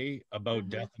today about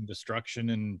death and destruction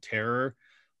and terror,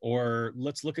 or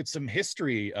let's look at some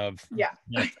history of death,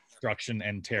 destruction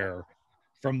and terror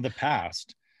from the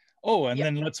past. Oh, and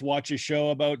then let's watch a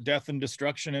show about death and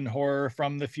destruction and horror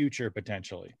from the future,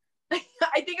 potentially.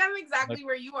 I think I'm exactly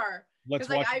where you are.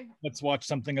 Let's watch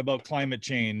something about climate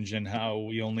change and how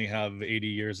we only have 80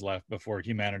 years left before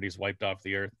humanity's wiped off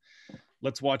the earth.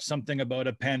 Let's watch something about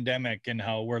a pandemic and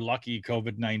how we're lucky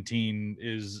COVID-19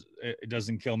 it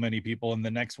doesn't kill many people, and the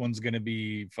next one's going to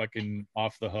be fucking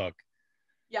off the hook.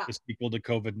 Yeah. The sequel to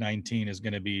COVID-19 is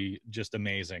going to be just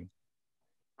amazing.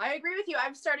 I agree with you.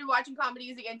 I've started watching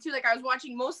comedies again too. Like, I was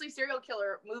watching mostly serial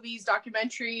killer movies,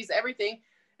 documentaries, everything.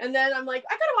 And then I'm like,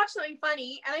 I gotta watch something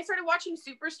funny. And I started watching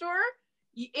Superstore.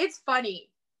 It's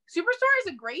funny. Superstore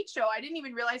is a great show. I didn't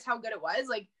even realize how good it was.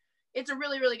 Like, it's a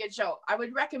really, really good show. I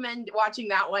would recommend watching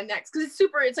that one next because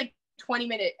it's like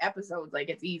 20-minute episodes. Like,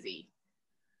 it's easy.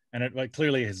 And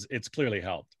it's clearly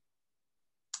helped.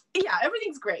 Yeah,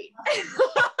 everything's great.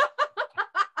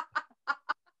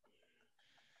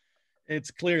 It's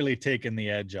clearly taken the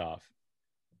edge off.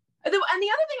 And the other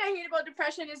thing I hate about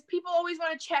depression is people always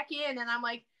want to check in, and I'm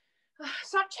like,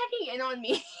 stop checking in on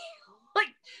me. Like,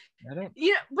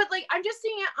 but like, I'm just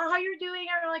seeing how you're doing.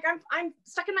 I'm like, I'm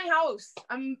stuck in my house.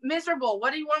 I'm miserable.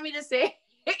 What do you want me to say?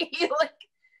 Like,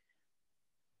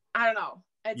 I don't know.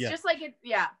 It's just like it.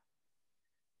 Yeah.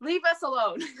 Leave us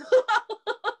alone.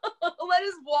 Let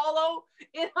us wallow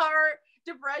in our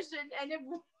depression, and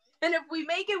if we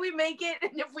make it, we make it,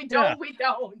 and if we don't, we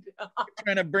don't. You're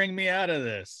trying to bring me out of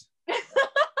this.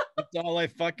 That's all I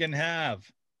fucking have.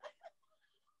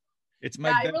 It's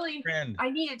my best friend. I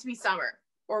need it to be summer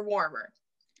or warmer.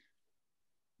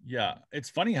 Yeah, it's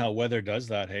funny how weather does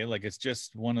that. Hey, like, it's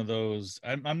just one of those.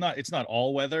 It's not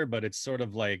all weather, but it's sort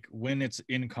of like when it's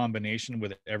in combination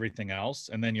with everything else,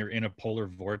 and then you're in a polar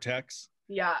vortex.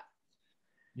 Yeah.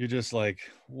 You're just like,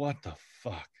 what the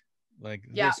fuck? Like,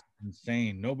 this is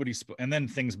insane. And then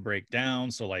things break down.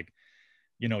 So like,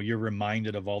 you're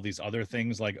reminded of all these other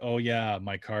things like, oh yeah,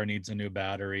 my car needs a new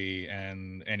battery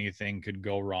and anything could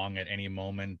go wrong at any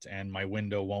moment and my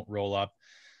window won't roll up.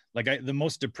 Like, the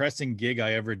most depressing gig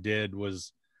I ever did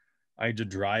was I had to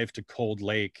drive to Cold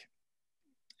Lake,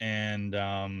 and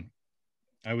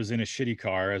I was in a shitty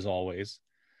car as always.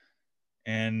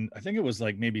 And I think it was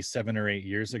like maybe 7 or 8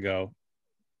 years ago.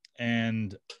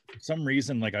 And for some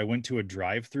reason, like, I went to a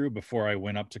drive-through before I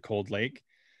went up to Cold Lake,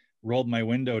 rolled my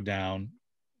window down,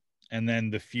 and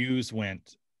then the fuse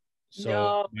went.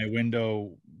 So my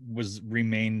window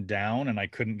remained down and I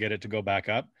couldn't get it to go back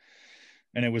up.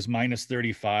 And it was minus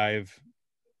 35.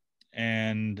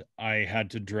 And I had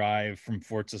to drive from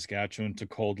Fort Saskatchewan to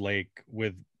Cold Lake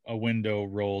with a window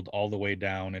rolled all the way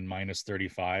down in minus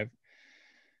 35.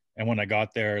 And when I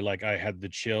got there, like, I had the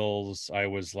chills. I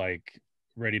was like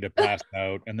ready to pass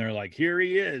out. And they're like, here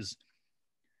he is.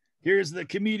 Here's the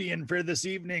comedian for this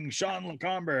evening, Sean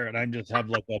Lacomber. And I just have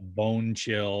like a bone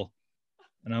chill.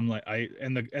 And I'm like,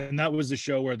 and that was the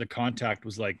show where the contact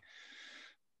was like,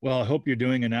 well, I hope you're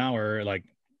doing an hour. Like,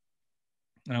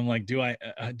 And I'm like, I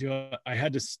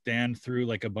had to stand through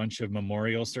like a bunch of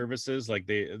memorial services. Like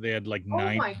they had like Oh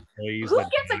 9 my, employees who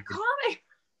that gets a died. comic?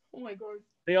 Oh my God.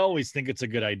 They always think it's a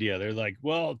good idea. They're like,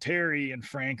 well, Terry and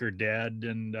Frank are dead,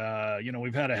 and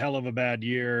we've had a hell of a bad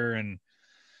year, and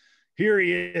here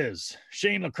he is,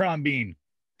 Shane LaCrombine,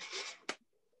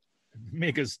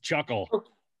 make us chuckle.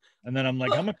 And then I'm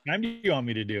like, how much time do you want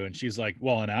me to do? And she's like,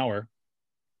 well, an hour.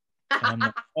 And I'm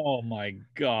like, oh my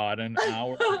God, an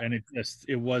hour. And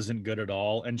it wasn't good at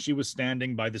all. And she was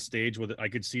standing by the stage with it. I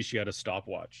could see she had a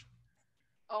stopwatch.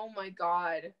 Oh my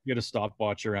God. She had a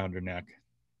stopwatch around her neck.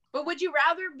 But would you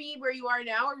rather be where you are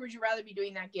now, or would you rather be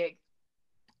doing that gig?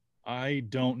 I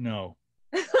don't know.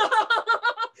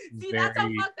 See, that's how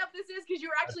fucked up this is, because you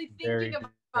were actually thinking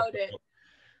about it.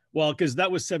 Well, because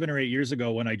that was 7 or 8 years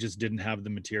ago when I just didn't have the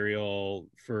material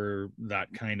for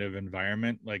that kind of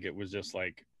environment. Like it was just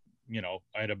like, I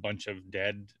had a bunch of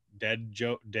dead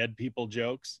people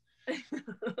jokes.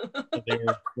 So they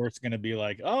were of course going to be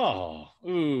like, oh,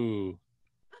 ooh,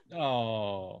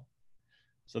 oh.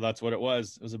 So that's what it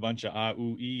was. It was a bunch of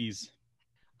ooh ees.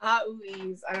 Ooh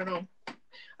ees. I don't know.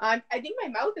 I think my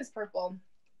mouth is purple.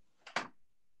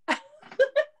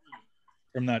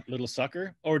 From that little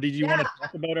sucker? Or did you want to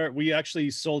talk about we actually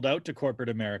sold out to corporate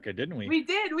America, didn't we? We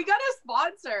did. We got a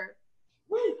sponsor.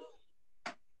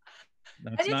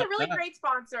 And it's a really great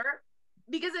sponsor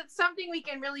because it's something we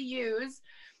can really use.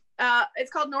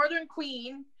 It's called Northern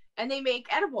Queen, and they make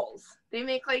edibles. They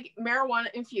make like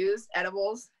marijuana infused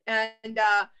edibles, and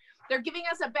they're giving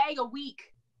us a bag a week.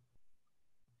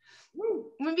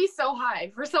 I'm gonna be so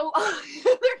high for so long.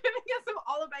 They're giving us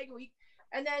all a bag a week,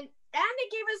 and they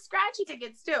gave us scratchy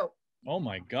tickets too. Oh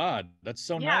my God, that's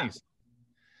so nice.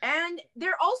 And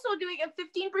they're also doing a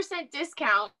 15%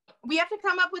 discount. We have to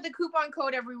come up with a coupon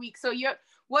code every week. So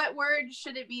what word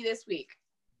should it be this week?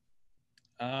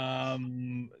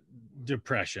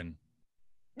 Depression.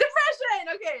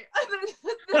 Okay.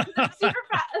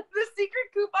 the secret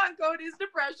coupon code is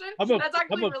depression. That's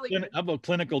actually really good. How about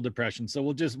clinical depression? So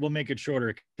we'll make it shorter.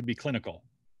 It could be clinical.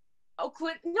 Oh, no,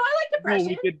 I like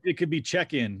depression. No, it could be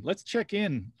check-in. Let's check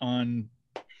in on.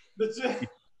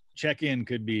 Check-in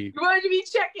could be. You want it to be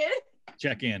check-in?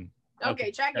 Check-in.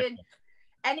 Okay, check-in.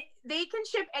 And they can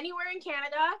ship anywhere in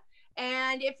Canada.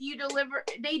 And if you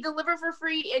they deliver for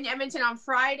free in Edmonton on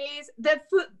Fridays.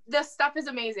 The stuff is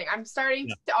amazing. I'm starting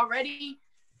to already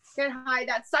get high.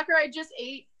 That sucker I just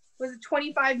ate was a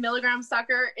 25 milligram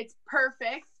sucker. It's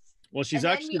perfect. Well, she's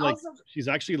actually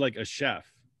like a chef.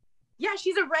 Yeah,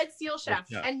 she's a Red Seal chef.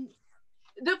 And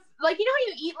how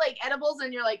you eat like edibles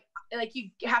and you're like you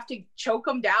have to choke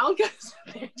them down because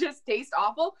they just taste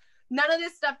awful. None of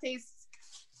this stuff tastes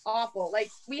awful. Like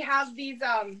we have these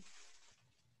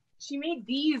she made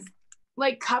these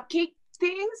like cupcake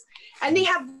things, and they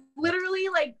have literally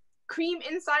like cream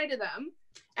inside of them,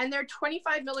 and they're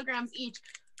 25 milligrams each.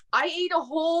 I ate a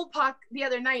whole puck the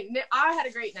other night, and I had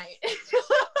a great night.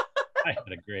 I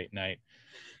had a great night.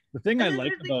 The thing I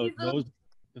like about those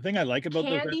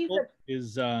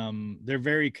is they're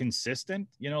very consistent.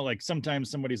 Like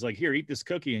sometimes somebody's like, here, eat this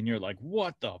cookie, and you're like,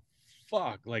 what the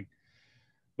fuck? Like,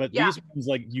 but these ones,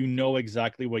 like,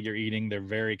 exactly what you're eating. They're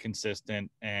very consistent,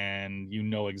 and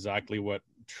exactly what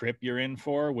trip you're in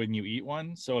for when you eat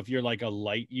one. So if you're like a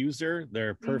light user,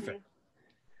 they're perfect.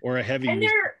 Or a heavy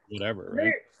user, whatever,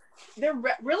 right? They're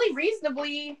really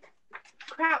reasonably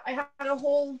crap. I had a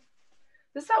whole,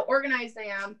 this is how organized I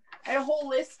am. I had a whole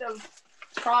list of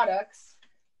products.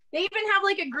 They even have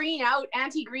like a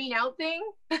anti-green out thing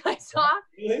that I saw.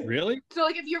 Really? So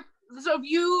like if you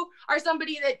are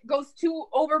somebody that goes too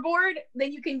overboard,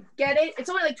 then you can get it. It's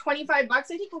only like $25. I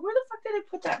think, well, where the fuck did I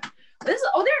put that? There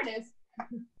it is.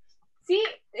 See,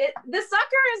 the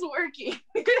sucker is working.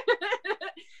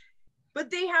 But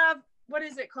they have, what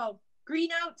is it called?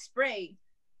 Green out spray.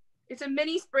 It's a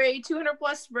mini spray, 200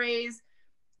 plus sprays.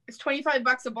 It's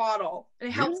 $25 a bottle, and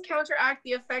it helps counteract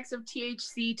the effects of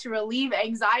THC to relieve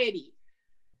anxiety.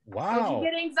 Wow. So if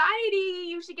you get anxiety,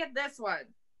 you should get this one.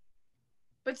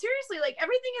 But seriously, like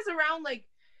everything is around like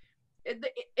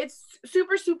it's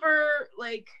super, super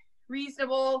like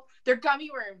reasonable. They're gummy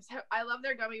worms. I love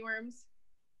their gummy worms.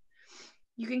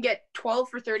 You can get 12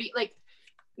 for 30. Like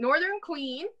Northern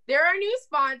Queen, they're our new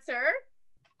sponsor.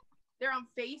 They're on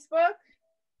Facebook.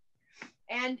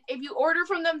 And if you order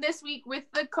from them this week with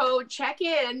the code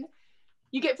check-in,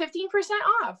 you get 15%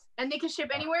 off. And they can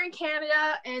ship anywhere in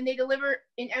Canada, and they deliver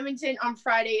in Edmonton on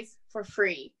Fridays for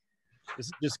free.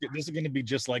 This is going to be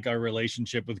just like our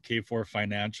relationship with K4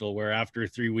 Financial, where after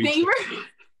 3 weeks,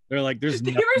 they're like, they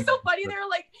were so funny. They were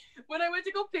like, when I went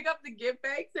to go pick up the gift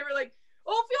bags, they were like,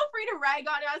 oh, feel free to rag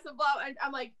on us and blah. And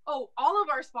I'm like, oh, all of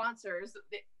our sponsors,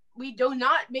 we do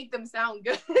not make them sound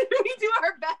good. We do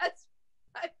our best.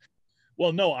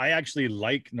 Well, no, I actually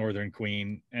like Northern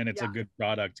Queen, and it's a good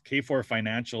product. K4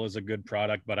 Financial is a good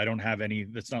product, but I don't have any.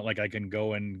 It's not like I can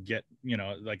go and get,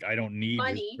 like I don't need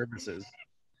money. Services.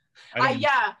 I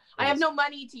have no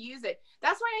money to use it.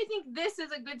 That's why I think this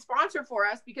is a good sponsor for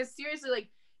us, because seriously, like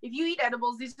if you eat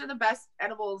edibles, these are the best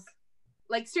edibles.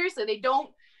 Like seriously,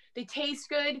 they taste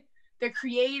good, they're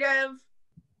creative,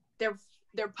 they're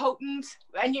potent,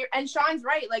 and Sean's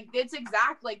right. Like it's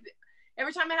exact. Like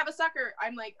every time I have a sucker,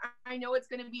 I'm like, I know it's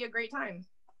going to be a great time.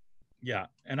 Yeah,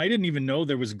 and I didn't even know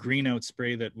there was green out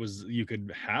spray you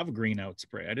could have green out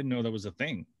spray. I didn't know that was a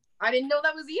thing. I didn't know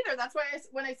that was either. That's why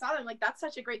when I saw them, like that's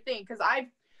such a great thing, because I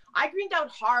greened out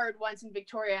hard once in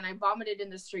Victoria and I vomited in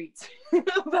the streets.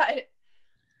 But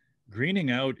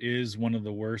greening out is one of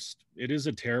the worst. It is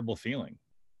a terrible feeling.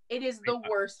 It is the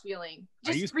worst feeling.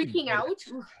 Just freaking out.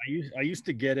 I used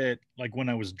to get it like when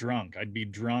I was drunk. I'd be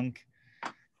drunk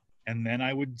and then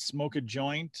I would smoke a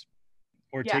joint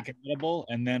or take an edible,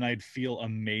 and then I'd feel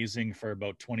amazing for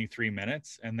about 23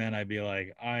 minutes. And then I'd be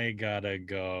like, I gotta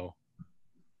go.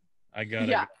 I gotta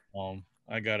go home.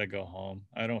 I gotta go home.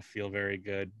 I don't feel very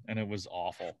good. And it was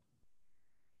awful.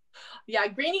 Yeah,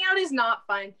 greening out is not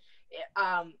fun.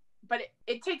 But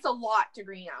it takes a lot to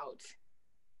green out.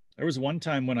 There was one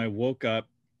time when I woke up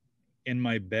in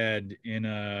my bed in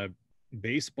a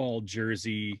baseball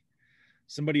jersey.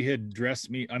 Somebody had dressed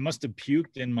me. I must have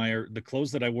puked in the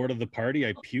clothes that I wore to the party.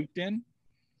 I puked in.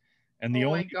 And the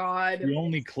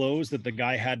only clothes that the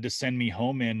guy had to send me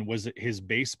home in was his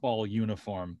baseball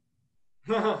uniform.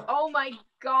 Oh my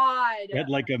God. He had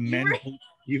like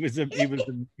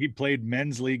he played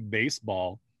men's league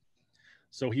baseball.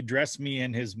 So he dressed me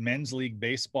in his men's league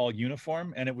baseball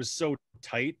uniform, and it was so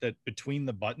tight that between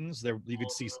the buttons there you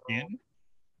could see skin.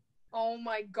 Oh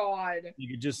my God. You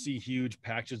could just see huge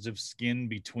patches of skin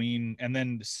between, and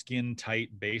then skin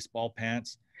tight baseball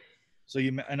pants. So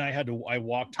I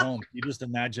walked home. You just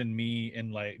imagine me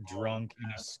in like drunk in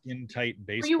a skin tight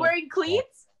baseball. Were you wearing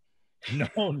cleats?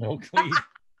 No cleats.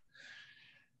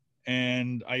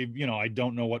 And I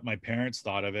don't know what my parents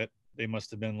thought of it. They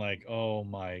must have been like, oh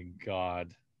my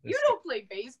God. You don't play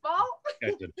baseball?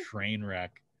 That's a train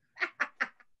wreck.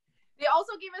 They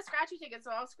also gave us scratchy tickets,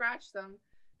 so I'll scratch them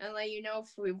and let you know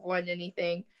if we've won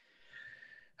anything.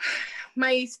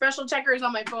 My special checker is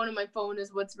on my phone, and my phone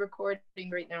is what's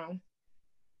recording right now.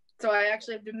 So I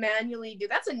actually have to manually do.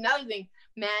 That's another thing.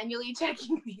 Manually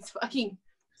checking these fucking.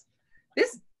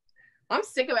 I'm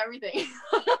sick of everything.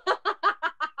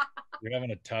 You're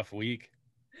having a tough week.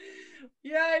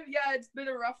 Yeah, it's been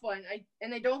a rough one.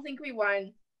 I don't think we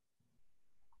won.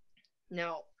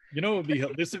 No. You know,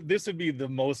 this would be the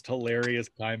most hilarious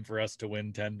time for us to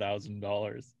win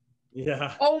 $10,000.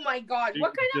 Yeah. Oh my God!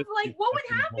 What would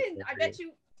happen? I bet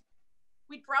you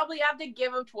we'd probably have to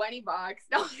give him $20.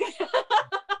 No.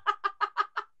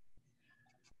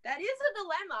 That is a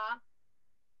dilemma.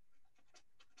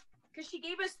 Because she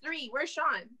gave us 3. Where's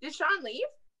Sean? Did Sean leave?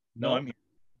 No, I'm here.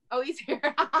 Oh, he's here.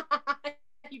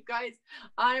 You guys,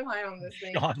 I'm high on this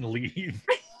thing. Sean, leave.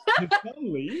 Did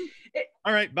Sean leave?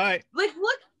 All right, bye. Like,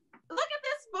 look at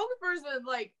this spokesperson.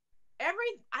 Like,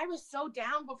 I was so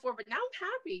down before, but now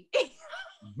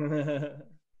I'm happy.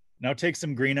 Now take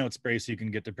some green out spray so you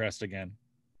can get depressed again.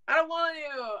 I don't want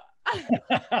to.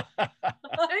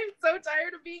 I'm so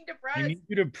tired of being depressed. I need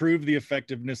you to prove the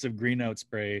effectiveness of green out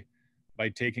spray by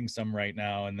taking some right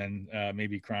now and then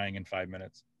maybe crying in 5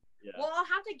 minutes. Yeah. Well, I'll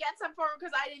have to get some for him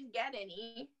because I didn't get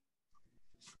any.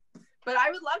 But I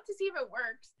would love to see if it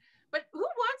works. But who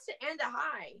wants to end a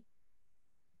high?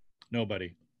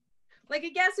 Nobody. Like, I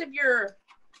guess if you're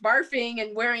barfing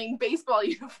and wearing baseball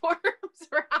uniforms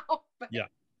around. But yeah.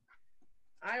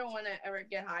 I don't want to ever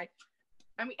get high.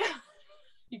 I mean,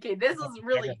 okay, this is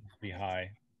really. Be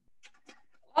high.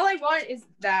 All I want is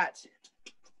that.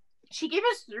 She gave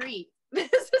us 3. This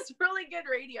is really good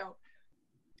radio.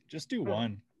 Just do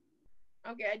one.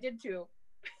 Okay, I did 2.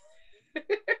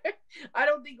 I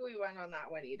don't think we went on that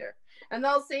one either. And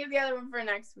I'll save the other one for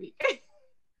next week.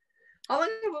 How long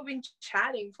have we been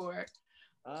chatting for?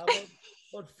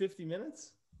 About 50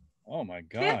 minutes. Oh my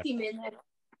God. 50 minutes.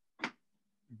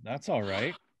 That's all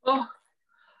right. Oh,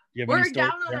 you have we're any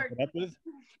down stories on our. to wrap up with?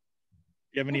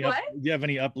 Do you have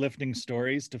any uplifting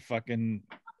stories to fucking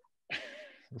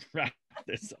wrap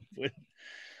this up with?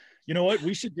 You know what?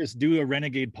 We should just do a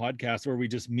renegade podcast where we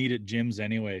just meet at gyms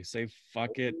anyway. Say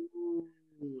fuck it.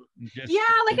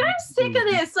 Like I'm sick of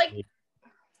this. Like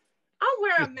I'll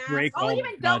wear a mask. I'll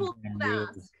even double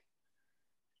mask.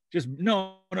 Just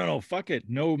no, fuck it.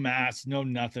 No mass, no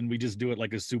nothing. We just do it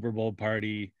like a Super Bowl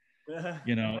party,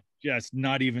 just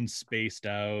not even spaced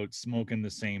out, smoking the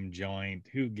same joint.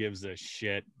 Who gives a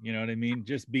shit? You know what I mean?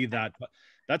 Just be that.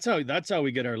 That's how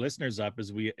we get our listeners up,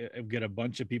 is we get a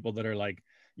bunch of people that are like,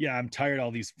 yeah, I'm tired of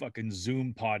all these fucking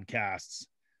Zoom podcasts.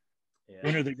 Yeah.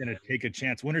 When are they going to take a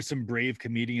chance? When are some brave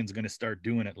comedians going to start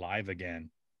doing it live again?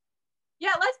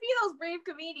 Yeah, let's be those brave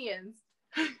comedians.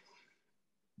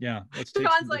 Yeah, let's take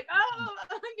Sean's like, oh, I'm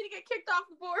gonna get kicked off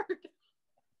the board.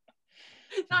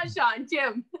 Not Sean,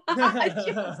 Jim.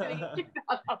 Jim's gonna get kicked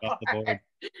off the board.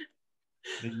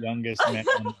 The youngest man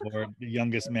on the board, the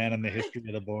youngest man in the history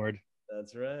of the board.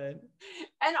 That's right.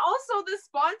 And also the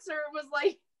sponsor was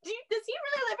like, does he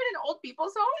really live in an old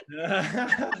people's home?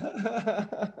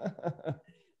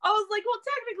 I was like, well,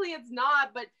 technically it's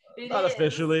not, but not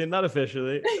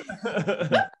officially.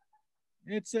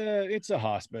 It's a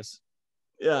hospice.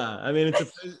 Yeah, I mean,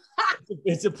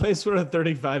 it's a place where a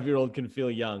 35-year-old can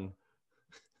feel young.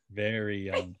 Very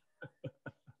young.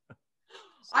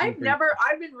 I've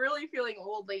been really feeling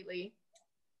old lately.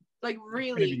 Like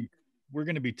really. We're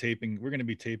gonna be taping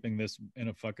this in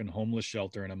a fucking homeless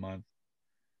shelter in a month.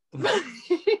 We're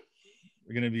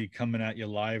gonna be coming at you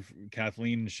live,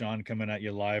 Kathleen and Sean coming at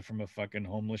you live from a fucking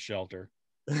homeless shelter.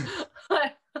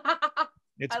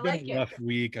 It's been a rough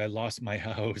week. I lost my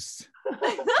house.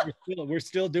 We're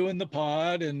still doing the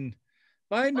pod, and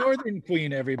by Northern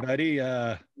Queen, everybody.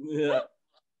 Our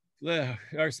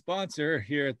sponsor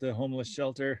here at the homeless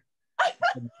shelter,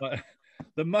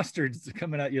 the mustard's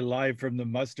coming at you live from the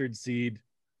mustard seed.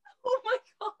 Oh my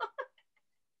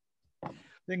god!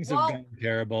 Things have gone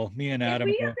terrible. Me and Adam.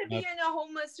 If we have to be in a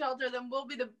homeless shelter, then we'll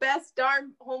be the best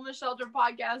darn homeless shelter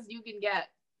podcast you can get.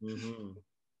 Mm-hmm.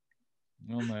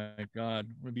 Oh my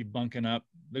god, we'll be bunking up.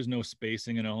 There's no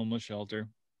spacing in a homeless shelter.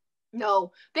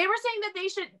 No, they were saying that they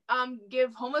should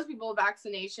give homeless people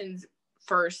vaccinations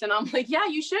first, and I'm like, yeah,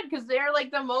 you should, because they're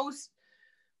like the most,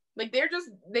 like they're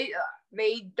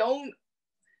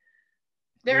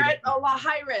at a lot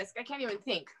high risk. I can't even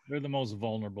think. They're the most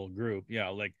vulnerable group. Yeah,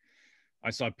 like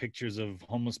I saw pictures of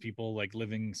homeless people like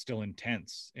living still in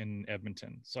tents in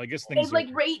Edmonton. So I guess things it's like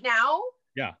right now.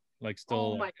 Yeah. Like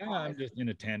still, I'm just in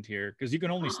a tent here, because you can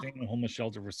only stay in a homeless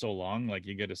shelter for so long. Like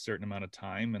you get a certain amount of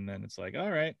time, and then it's like, all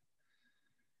right.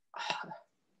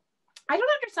 I don't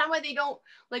understand why they don't,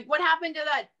 like, what happened to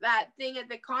that thing at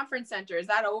the conference center? Is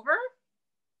that over?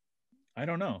 I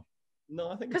don't know. No,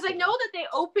 I think because I know that they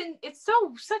open. It's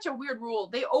such a weird rule.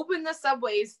 They open the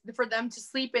subways for them to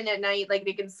sleep in at night, like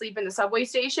they can sleep in the subway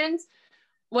stations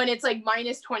when it's like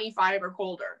minus 25 or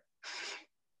colder.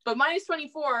 But minus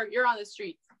 24, you're on the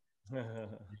streets.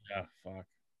 Yeah, fuck.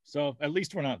 So at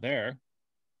least we're not there.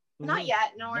 Not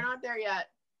yet. No, we're not there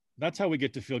yet. That's how we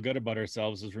get to feel good about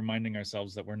ourselves, is reminding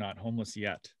ourselves that we're not homeless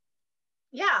yet.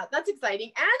 Yeah, that's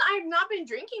exciting. And I've not been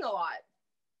drinking a lot.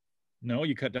 No,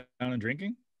 you cut down on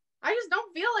drinking? I just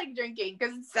don't feel like drinking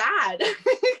because it's sad.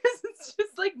 Because it's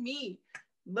just like me.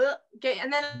 But, okay,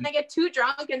 and then I get too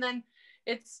drunk and then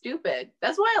it's stupid.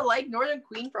 That's why I like Northern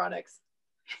Queen products.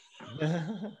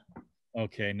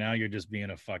 Okay, now you're just being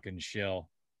a fucking shill.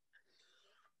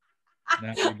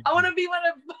 I want to be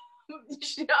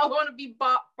I want to be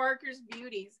Barker's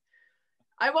Beauties.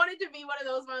 I wanted to be one of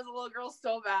those when I was a little girl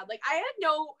so bad. Like I had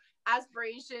no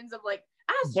aspirations of like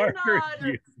astronaut.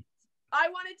 I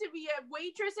wanted to be a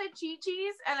waitress at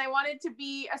Chi-Chi's, and I wanted to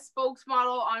be a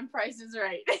spokesmodel on Price is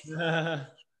Right. Those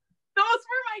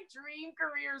were my dream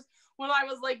careers when I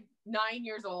was like 9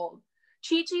 years old.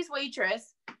 Chi-Chi's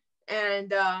waitress and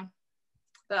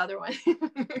the other one.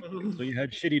 So you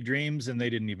had shitty dreams and they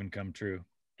didn't even come true.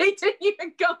 They didn't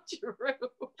even come true.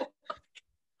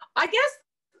 I guess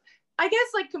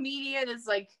like comedian is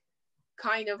like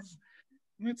kind of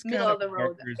it's middle of the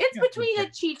road. It's between a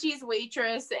Chi-Chi's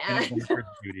waitress and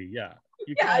beauty. Yeah.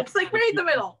 Yeah, it's like right in the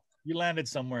middle. You landed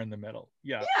somewhere in the middle.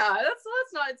 Yeah. Yeah, that's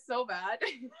not so bad.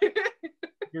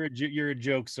 You're a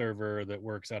joke server that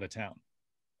works out of town.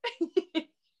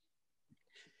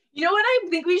 You know what I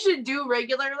think we should do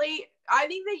regularly? I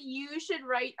think that you should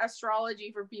write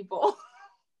astrology for people.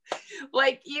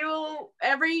 Like you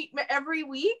every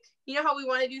week. You know how we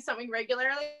want to do something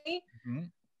regularly? Mm-hmm.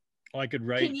 I could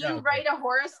write. Can you write a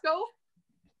horoscope?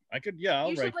 I could, yeah,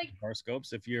 I'll write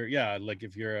horoscopes if you're,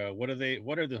 what are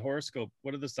the horoscope?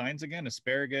 What are the signs again?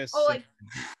 Asparagus. Oh, like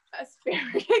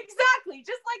asparagus. Exactly.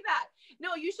 Just like that.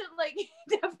 No, you should like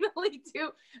definitely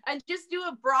do, and just do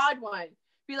a broad one.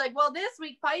 Be like, well, this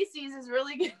week Pisces is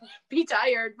really going to be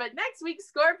tired, but next week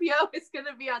Scorpio is going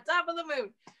to be on top of the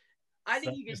moon. I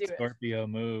think you could do it. Scorpio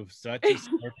move. Such a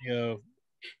Scorpio.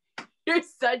 You're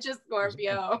such a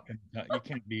Scorpio. You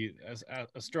can't be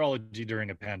astrology during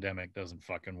a pandemic doesn't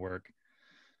fucking work.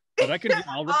 But I can. Ask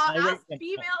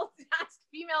female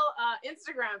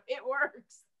Instagram. It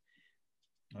works.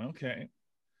 Okay.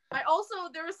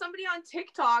 There was somebody on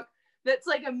TikTok that's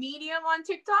like a medium on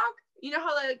TikTok. You know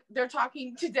how like they're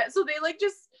talking to death, so they like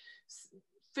just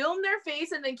film their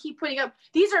face and then keep putting up.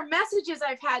 These are messages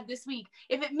I've had this week.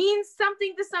 If it means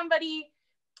something to somebody,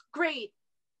 great.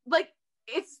 Like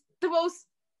it's the most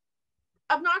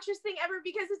obnoxious thing ever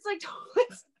because it's like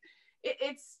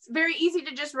it's very easy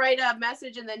to just write a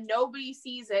message and then nobody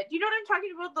sees it. Do you know what I'm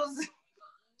talking about? Those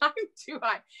I'm too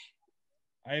high.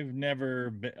 I've never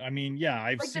been, I mean, yeah,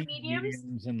 I've like seen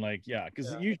mediums and like, yeah,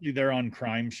 because usually they're on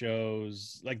crime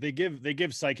shows. Like they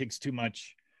give psychics too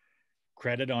much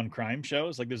credit on crime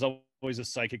shows. Like there's always a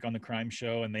psychic on the crime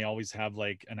show and they always have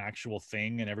like an actual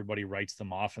thing and everybody writes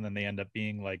them off and then they end up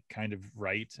being like kind of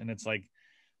right. And it's like,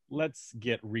 let's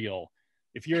get real.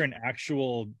 If you're an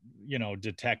actual,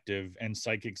 detective and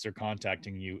psychics are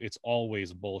contacting you, it's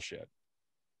always bullshit.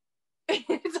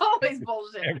 It's always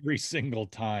bullshit. Every single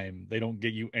time. They don't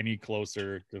get you any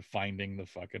closer to finding the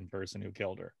fucking person who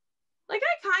killed her. Like,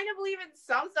 I kind of believe in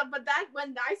some stuff, but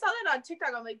when I saw that on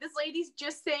TikTok, I'm like, this lady's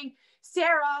just saying,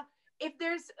 Sarah, if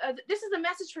there's, this is a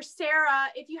message for Sarah.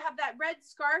 If you have that red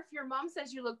scarf, your mom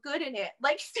says you look good in it.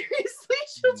 Like, seriously,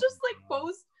 she'll just like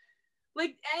post.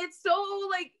 Like, and it's so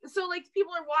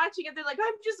people are watching it. They're like,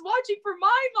 I'm just watching for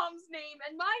my mom's name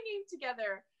and my name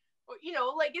together.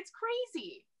 Like it's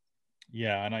crazy.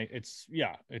 Yeah, and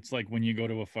it's like when you go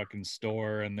to a fucking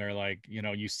store and they're like,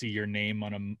 you see your name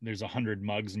on there's 100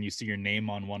 mugs and you see your name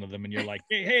on one of them and you're like,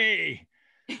 hey,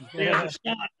 they have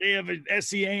a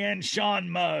SEAN Sean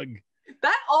mug.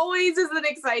 That always is an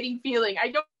exciting feeling. I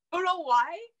don't know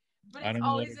why, but it's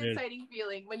always an exciting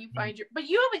feeling when you find but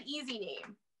you have an easy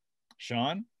name.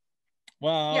 Sean?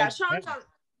 Well, yeah, Sean.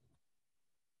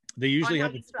 They usually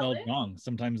have it spelled wrong.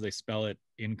 Sometimes they spell it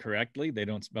incorrectly. They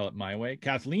don't spell it my way.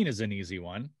 Kathleen is an easy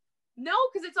one. No,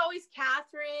 because it's always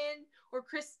Catherine or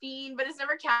Christine, but it's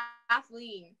never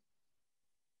Kathleen.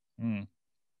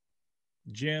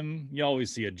 Jim, you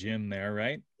always see a Jim there,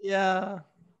 right? Yeah,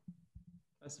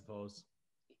 I suppose.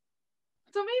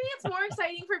 So maybe it's more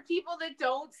exciting for people that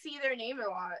don't see their name a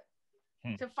lot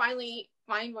to finally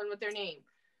find one with their name.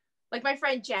 Like my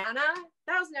friend Jana,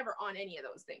 that was never on any of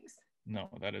those things. No,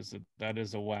 that is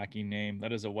a wacky name.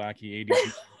 That is a wacky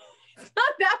 80s. It's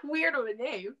not that weird of a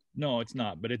name. No, it's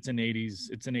not, but it's an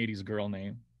 80s girl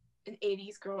name. An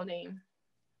 80s girl name.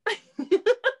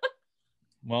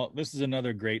 Well, this is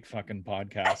another great fucking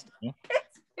podcast.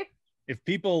 If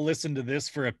people listen to this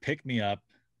for a pick-me-up,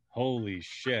 holy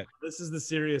shit. This is the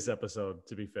serious episode,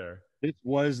 to be fair. This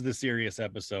was the serious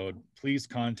episode. Please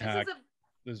contact.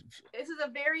 This is a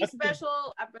very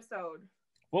special episode.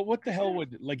 Well, what the hell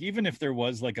would, like, even if there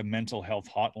was like a mental health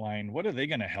hotline, what are they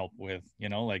going to help with?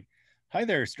 Like, hi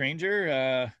there, stranger.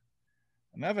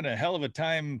 I'm having a hell of a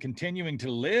time continuing to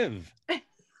live.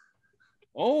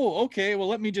 Oh, okay. Well,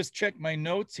 let me just check my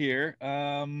notes here.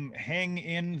 Hang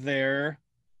in there.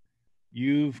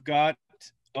 You've got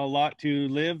a lot to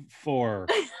live for.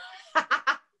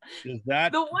 Is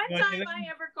that the one time I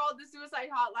ever called the suicide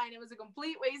hotline? It was a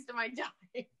complete waste of my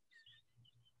time.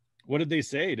 What did they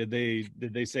say? Did they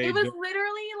say it was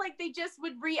literally like they just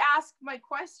would re-ask my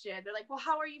question? They're like, well,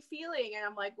 how are you feeling? And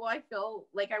I'm like, well, I feel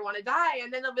like I want to die.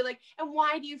 And then they'll be like, and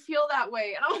why do you feel that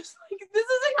way? And I was like, this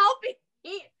isn't helping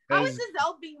me. How is this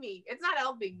helping me? It's not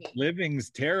helping me.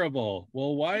 Living's terrible.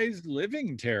 Well, why is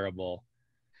living terrible?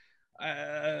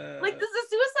 Like, does the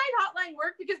suicide hotline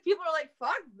work? Because people are like,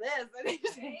 fuck this, and they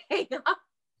just hang up.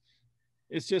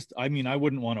 It's just, I mean, I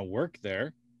wouldn't want to work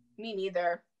there. Me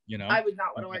neither. I would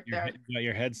not want to work there. You got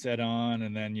your headset on,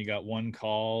 and then you got one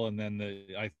call, and then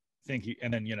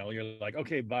and then you're like,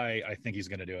 okay, bye. I think he's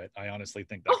gonna do it. I honestly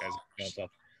think that guy's gonna do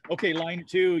himself. Okay, line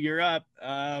 2, you're up.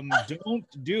 Don't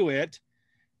do it.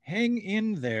 Hang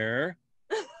in there.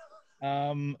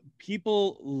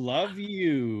 People love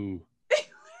you.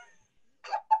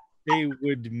 They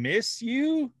would miss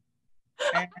you,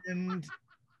 and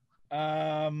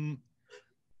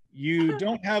you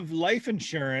don't have life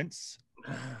insurance,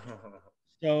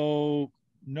 so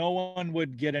no one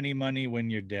would get any money when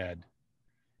you're dead.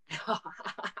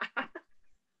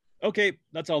 Okay,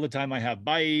 that's all the time I have.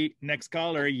 Bye. Next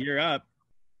caller, you're up.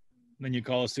 Then you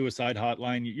call a suicide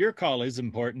hotline. Your call is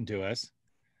important to us.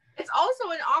 It's also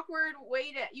an awkward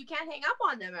way you can't hang up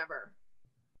on them ever.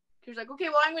 You're like, okay,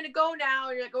 well, I'm going to go now.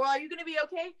 And you're like, well, are you going to be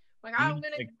okay? I'm like, I'm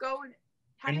going to go.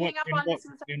 How do you hang up on this?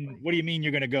 What do you mean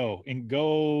you're going to go? And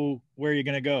go where are you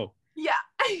going to go? Yeah.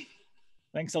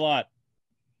 Thanks a lot.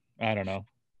 I don't know.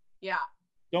 Yeah.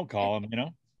 Don't call them, you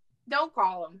know? Don't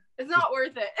call them. It's not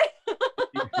worth it.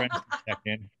 Get your friends to check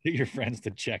in. Get your friends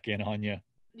to check in on you.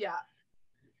 Yeah.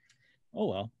 Oh,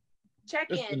 well. Check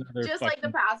This is in. another Just like the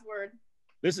fucking- password.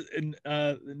 This is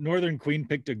Northern Queen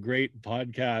picked a great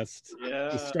podcast Yeah.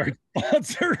 to start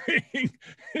sponsoring.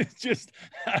 It's just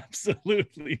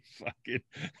absolutely fucking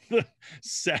the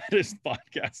saddest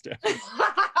podcast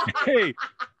ever.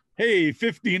 Hey,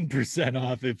 15%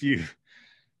 off if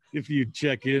you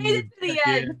check in. Made it to the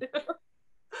end.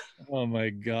 Oh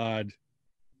my God.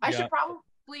 I should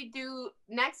probably do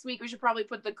next week. We should probably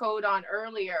put the code on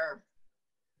earlier,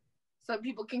 so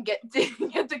people can get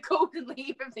the code and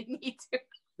leave if they need to.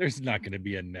 There's not going to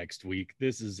be a next week.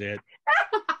 This is it.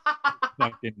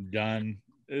 Fucking done.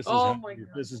 This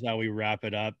is how we wrap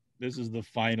it up. This is the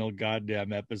final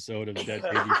goddamn episode of Dead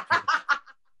Baby.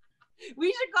 We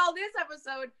should call this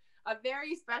episode a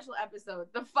very special episode.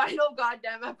 The final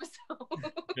goddamn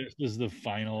episode. This is the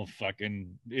final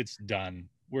fucking. It's done.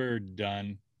 We're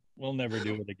done. We'll never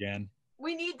do it again.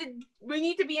 We need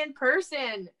to be in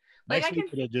person. Like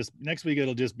Next week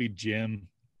it'll just be Jim.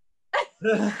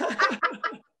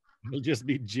 It'll just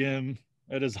be Jim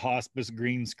at his hospice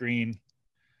green screen,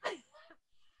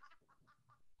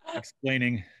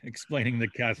 explaining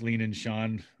that Kathleen and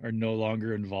Sean are no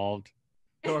longer involved.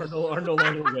 Or no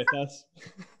longer with us.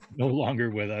 No longer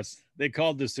with us. They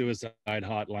called the suicide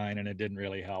hotline and it didn't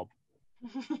really help.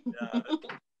 Yeah,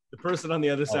 the person on the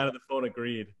other side of the phone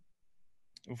agreed.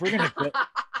 If we're gonna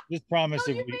just promise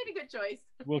you made a good choice.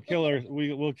 we'll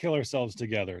kill ourselves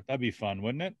together. That'd be fun,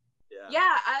 wouldn't it?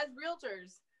 Yeah, as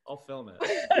realtors. I'll film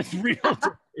it. As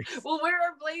realtors. We'll wear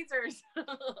our blazers.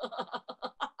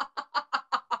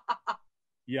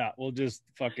 Yeah, we'll just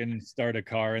fucking start a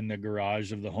car in the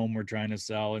garage of the home we're trying to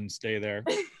sell and stay there.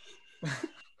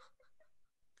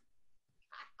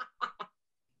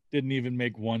 Didn't even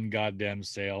make one goddamn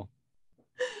sale.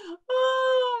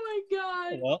 Oh my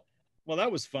God. Well,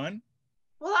 that was fun.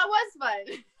 Well, that was fun.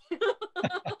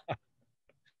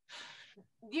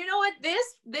 You know what?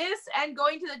 This and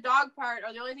going to the dog park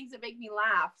are the only things that make me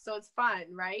laugh. So it's fun,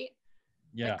 right?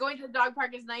 Yeah. Like going to the dog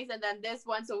park is nice, and then this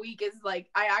once a week is like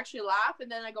I actually laugh,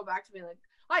 and then I go back to being like,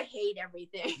 I hate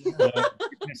everything.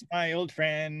 It's my old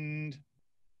friend.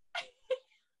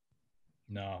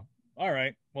 No. All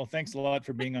right. Well, thanks a lot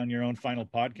for being on your own final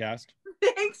podcast.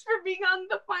 Thanks for being on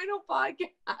the final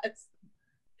podcast.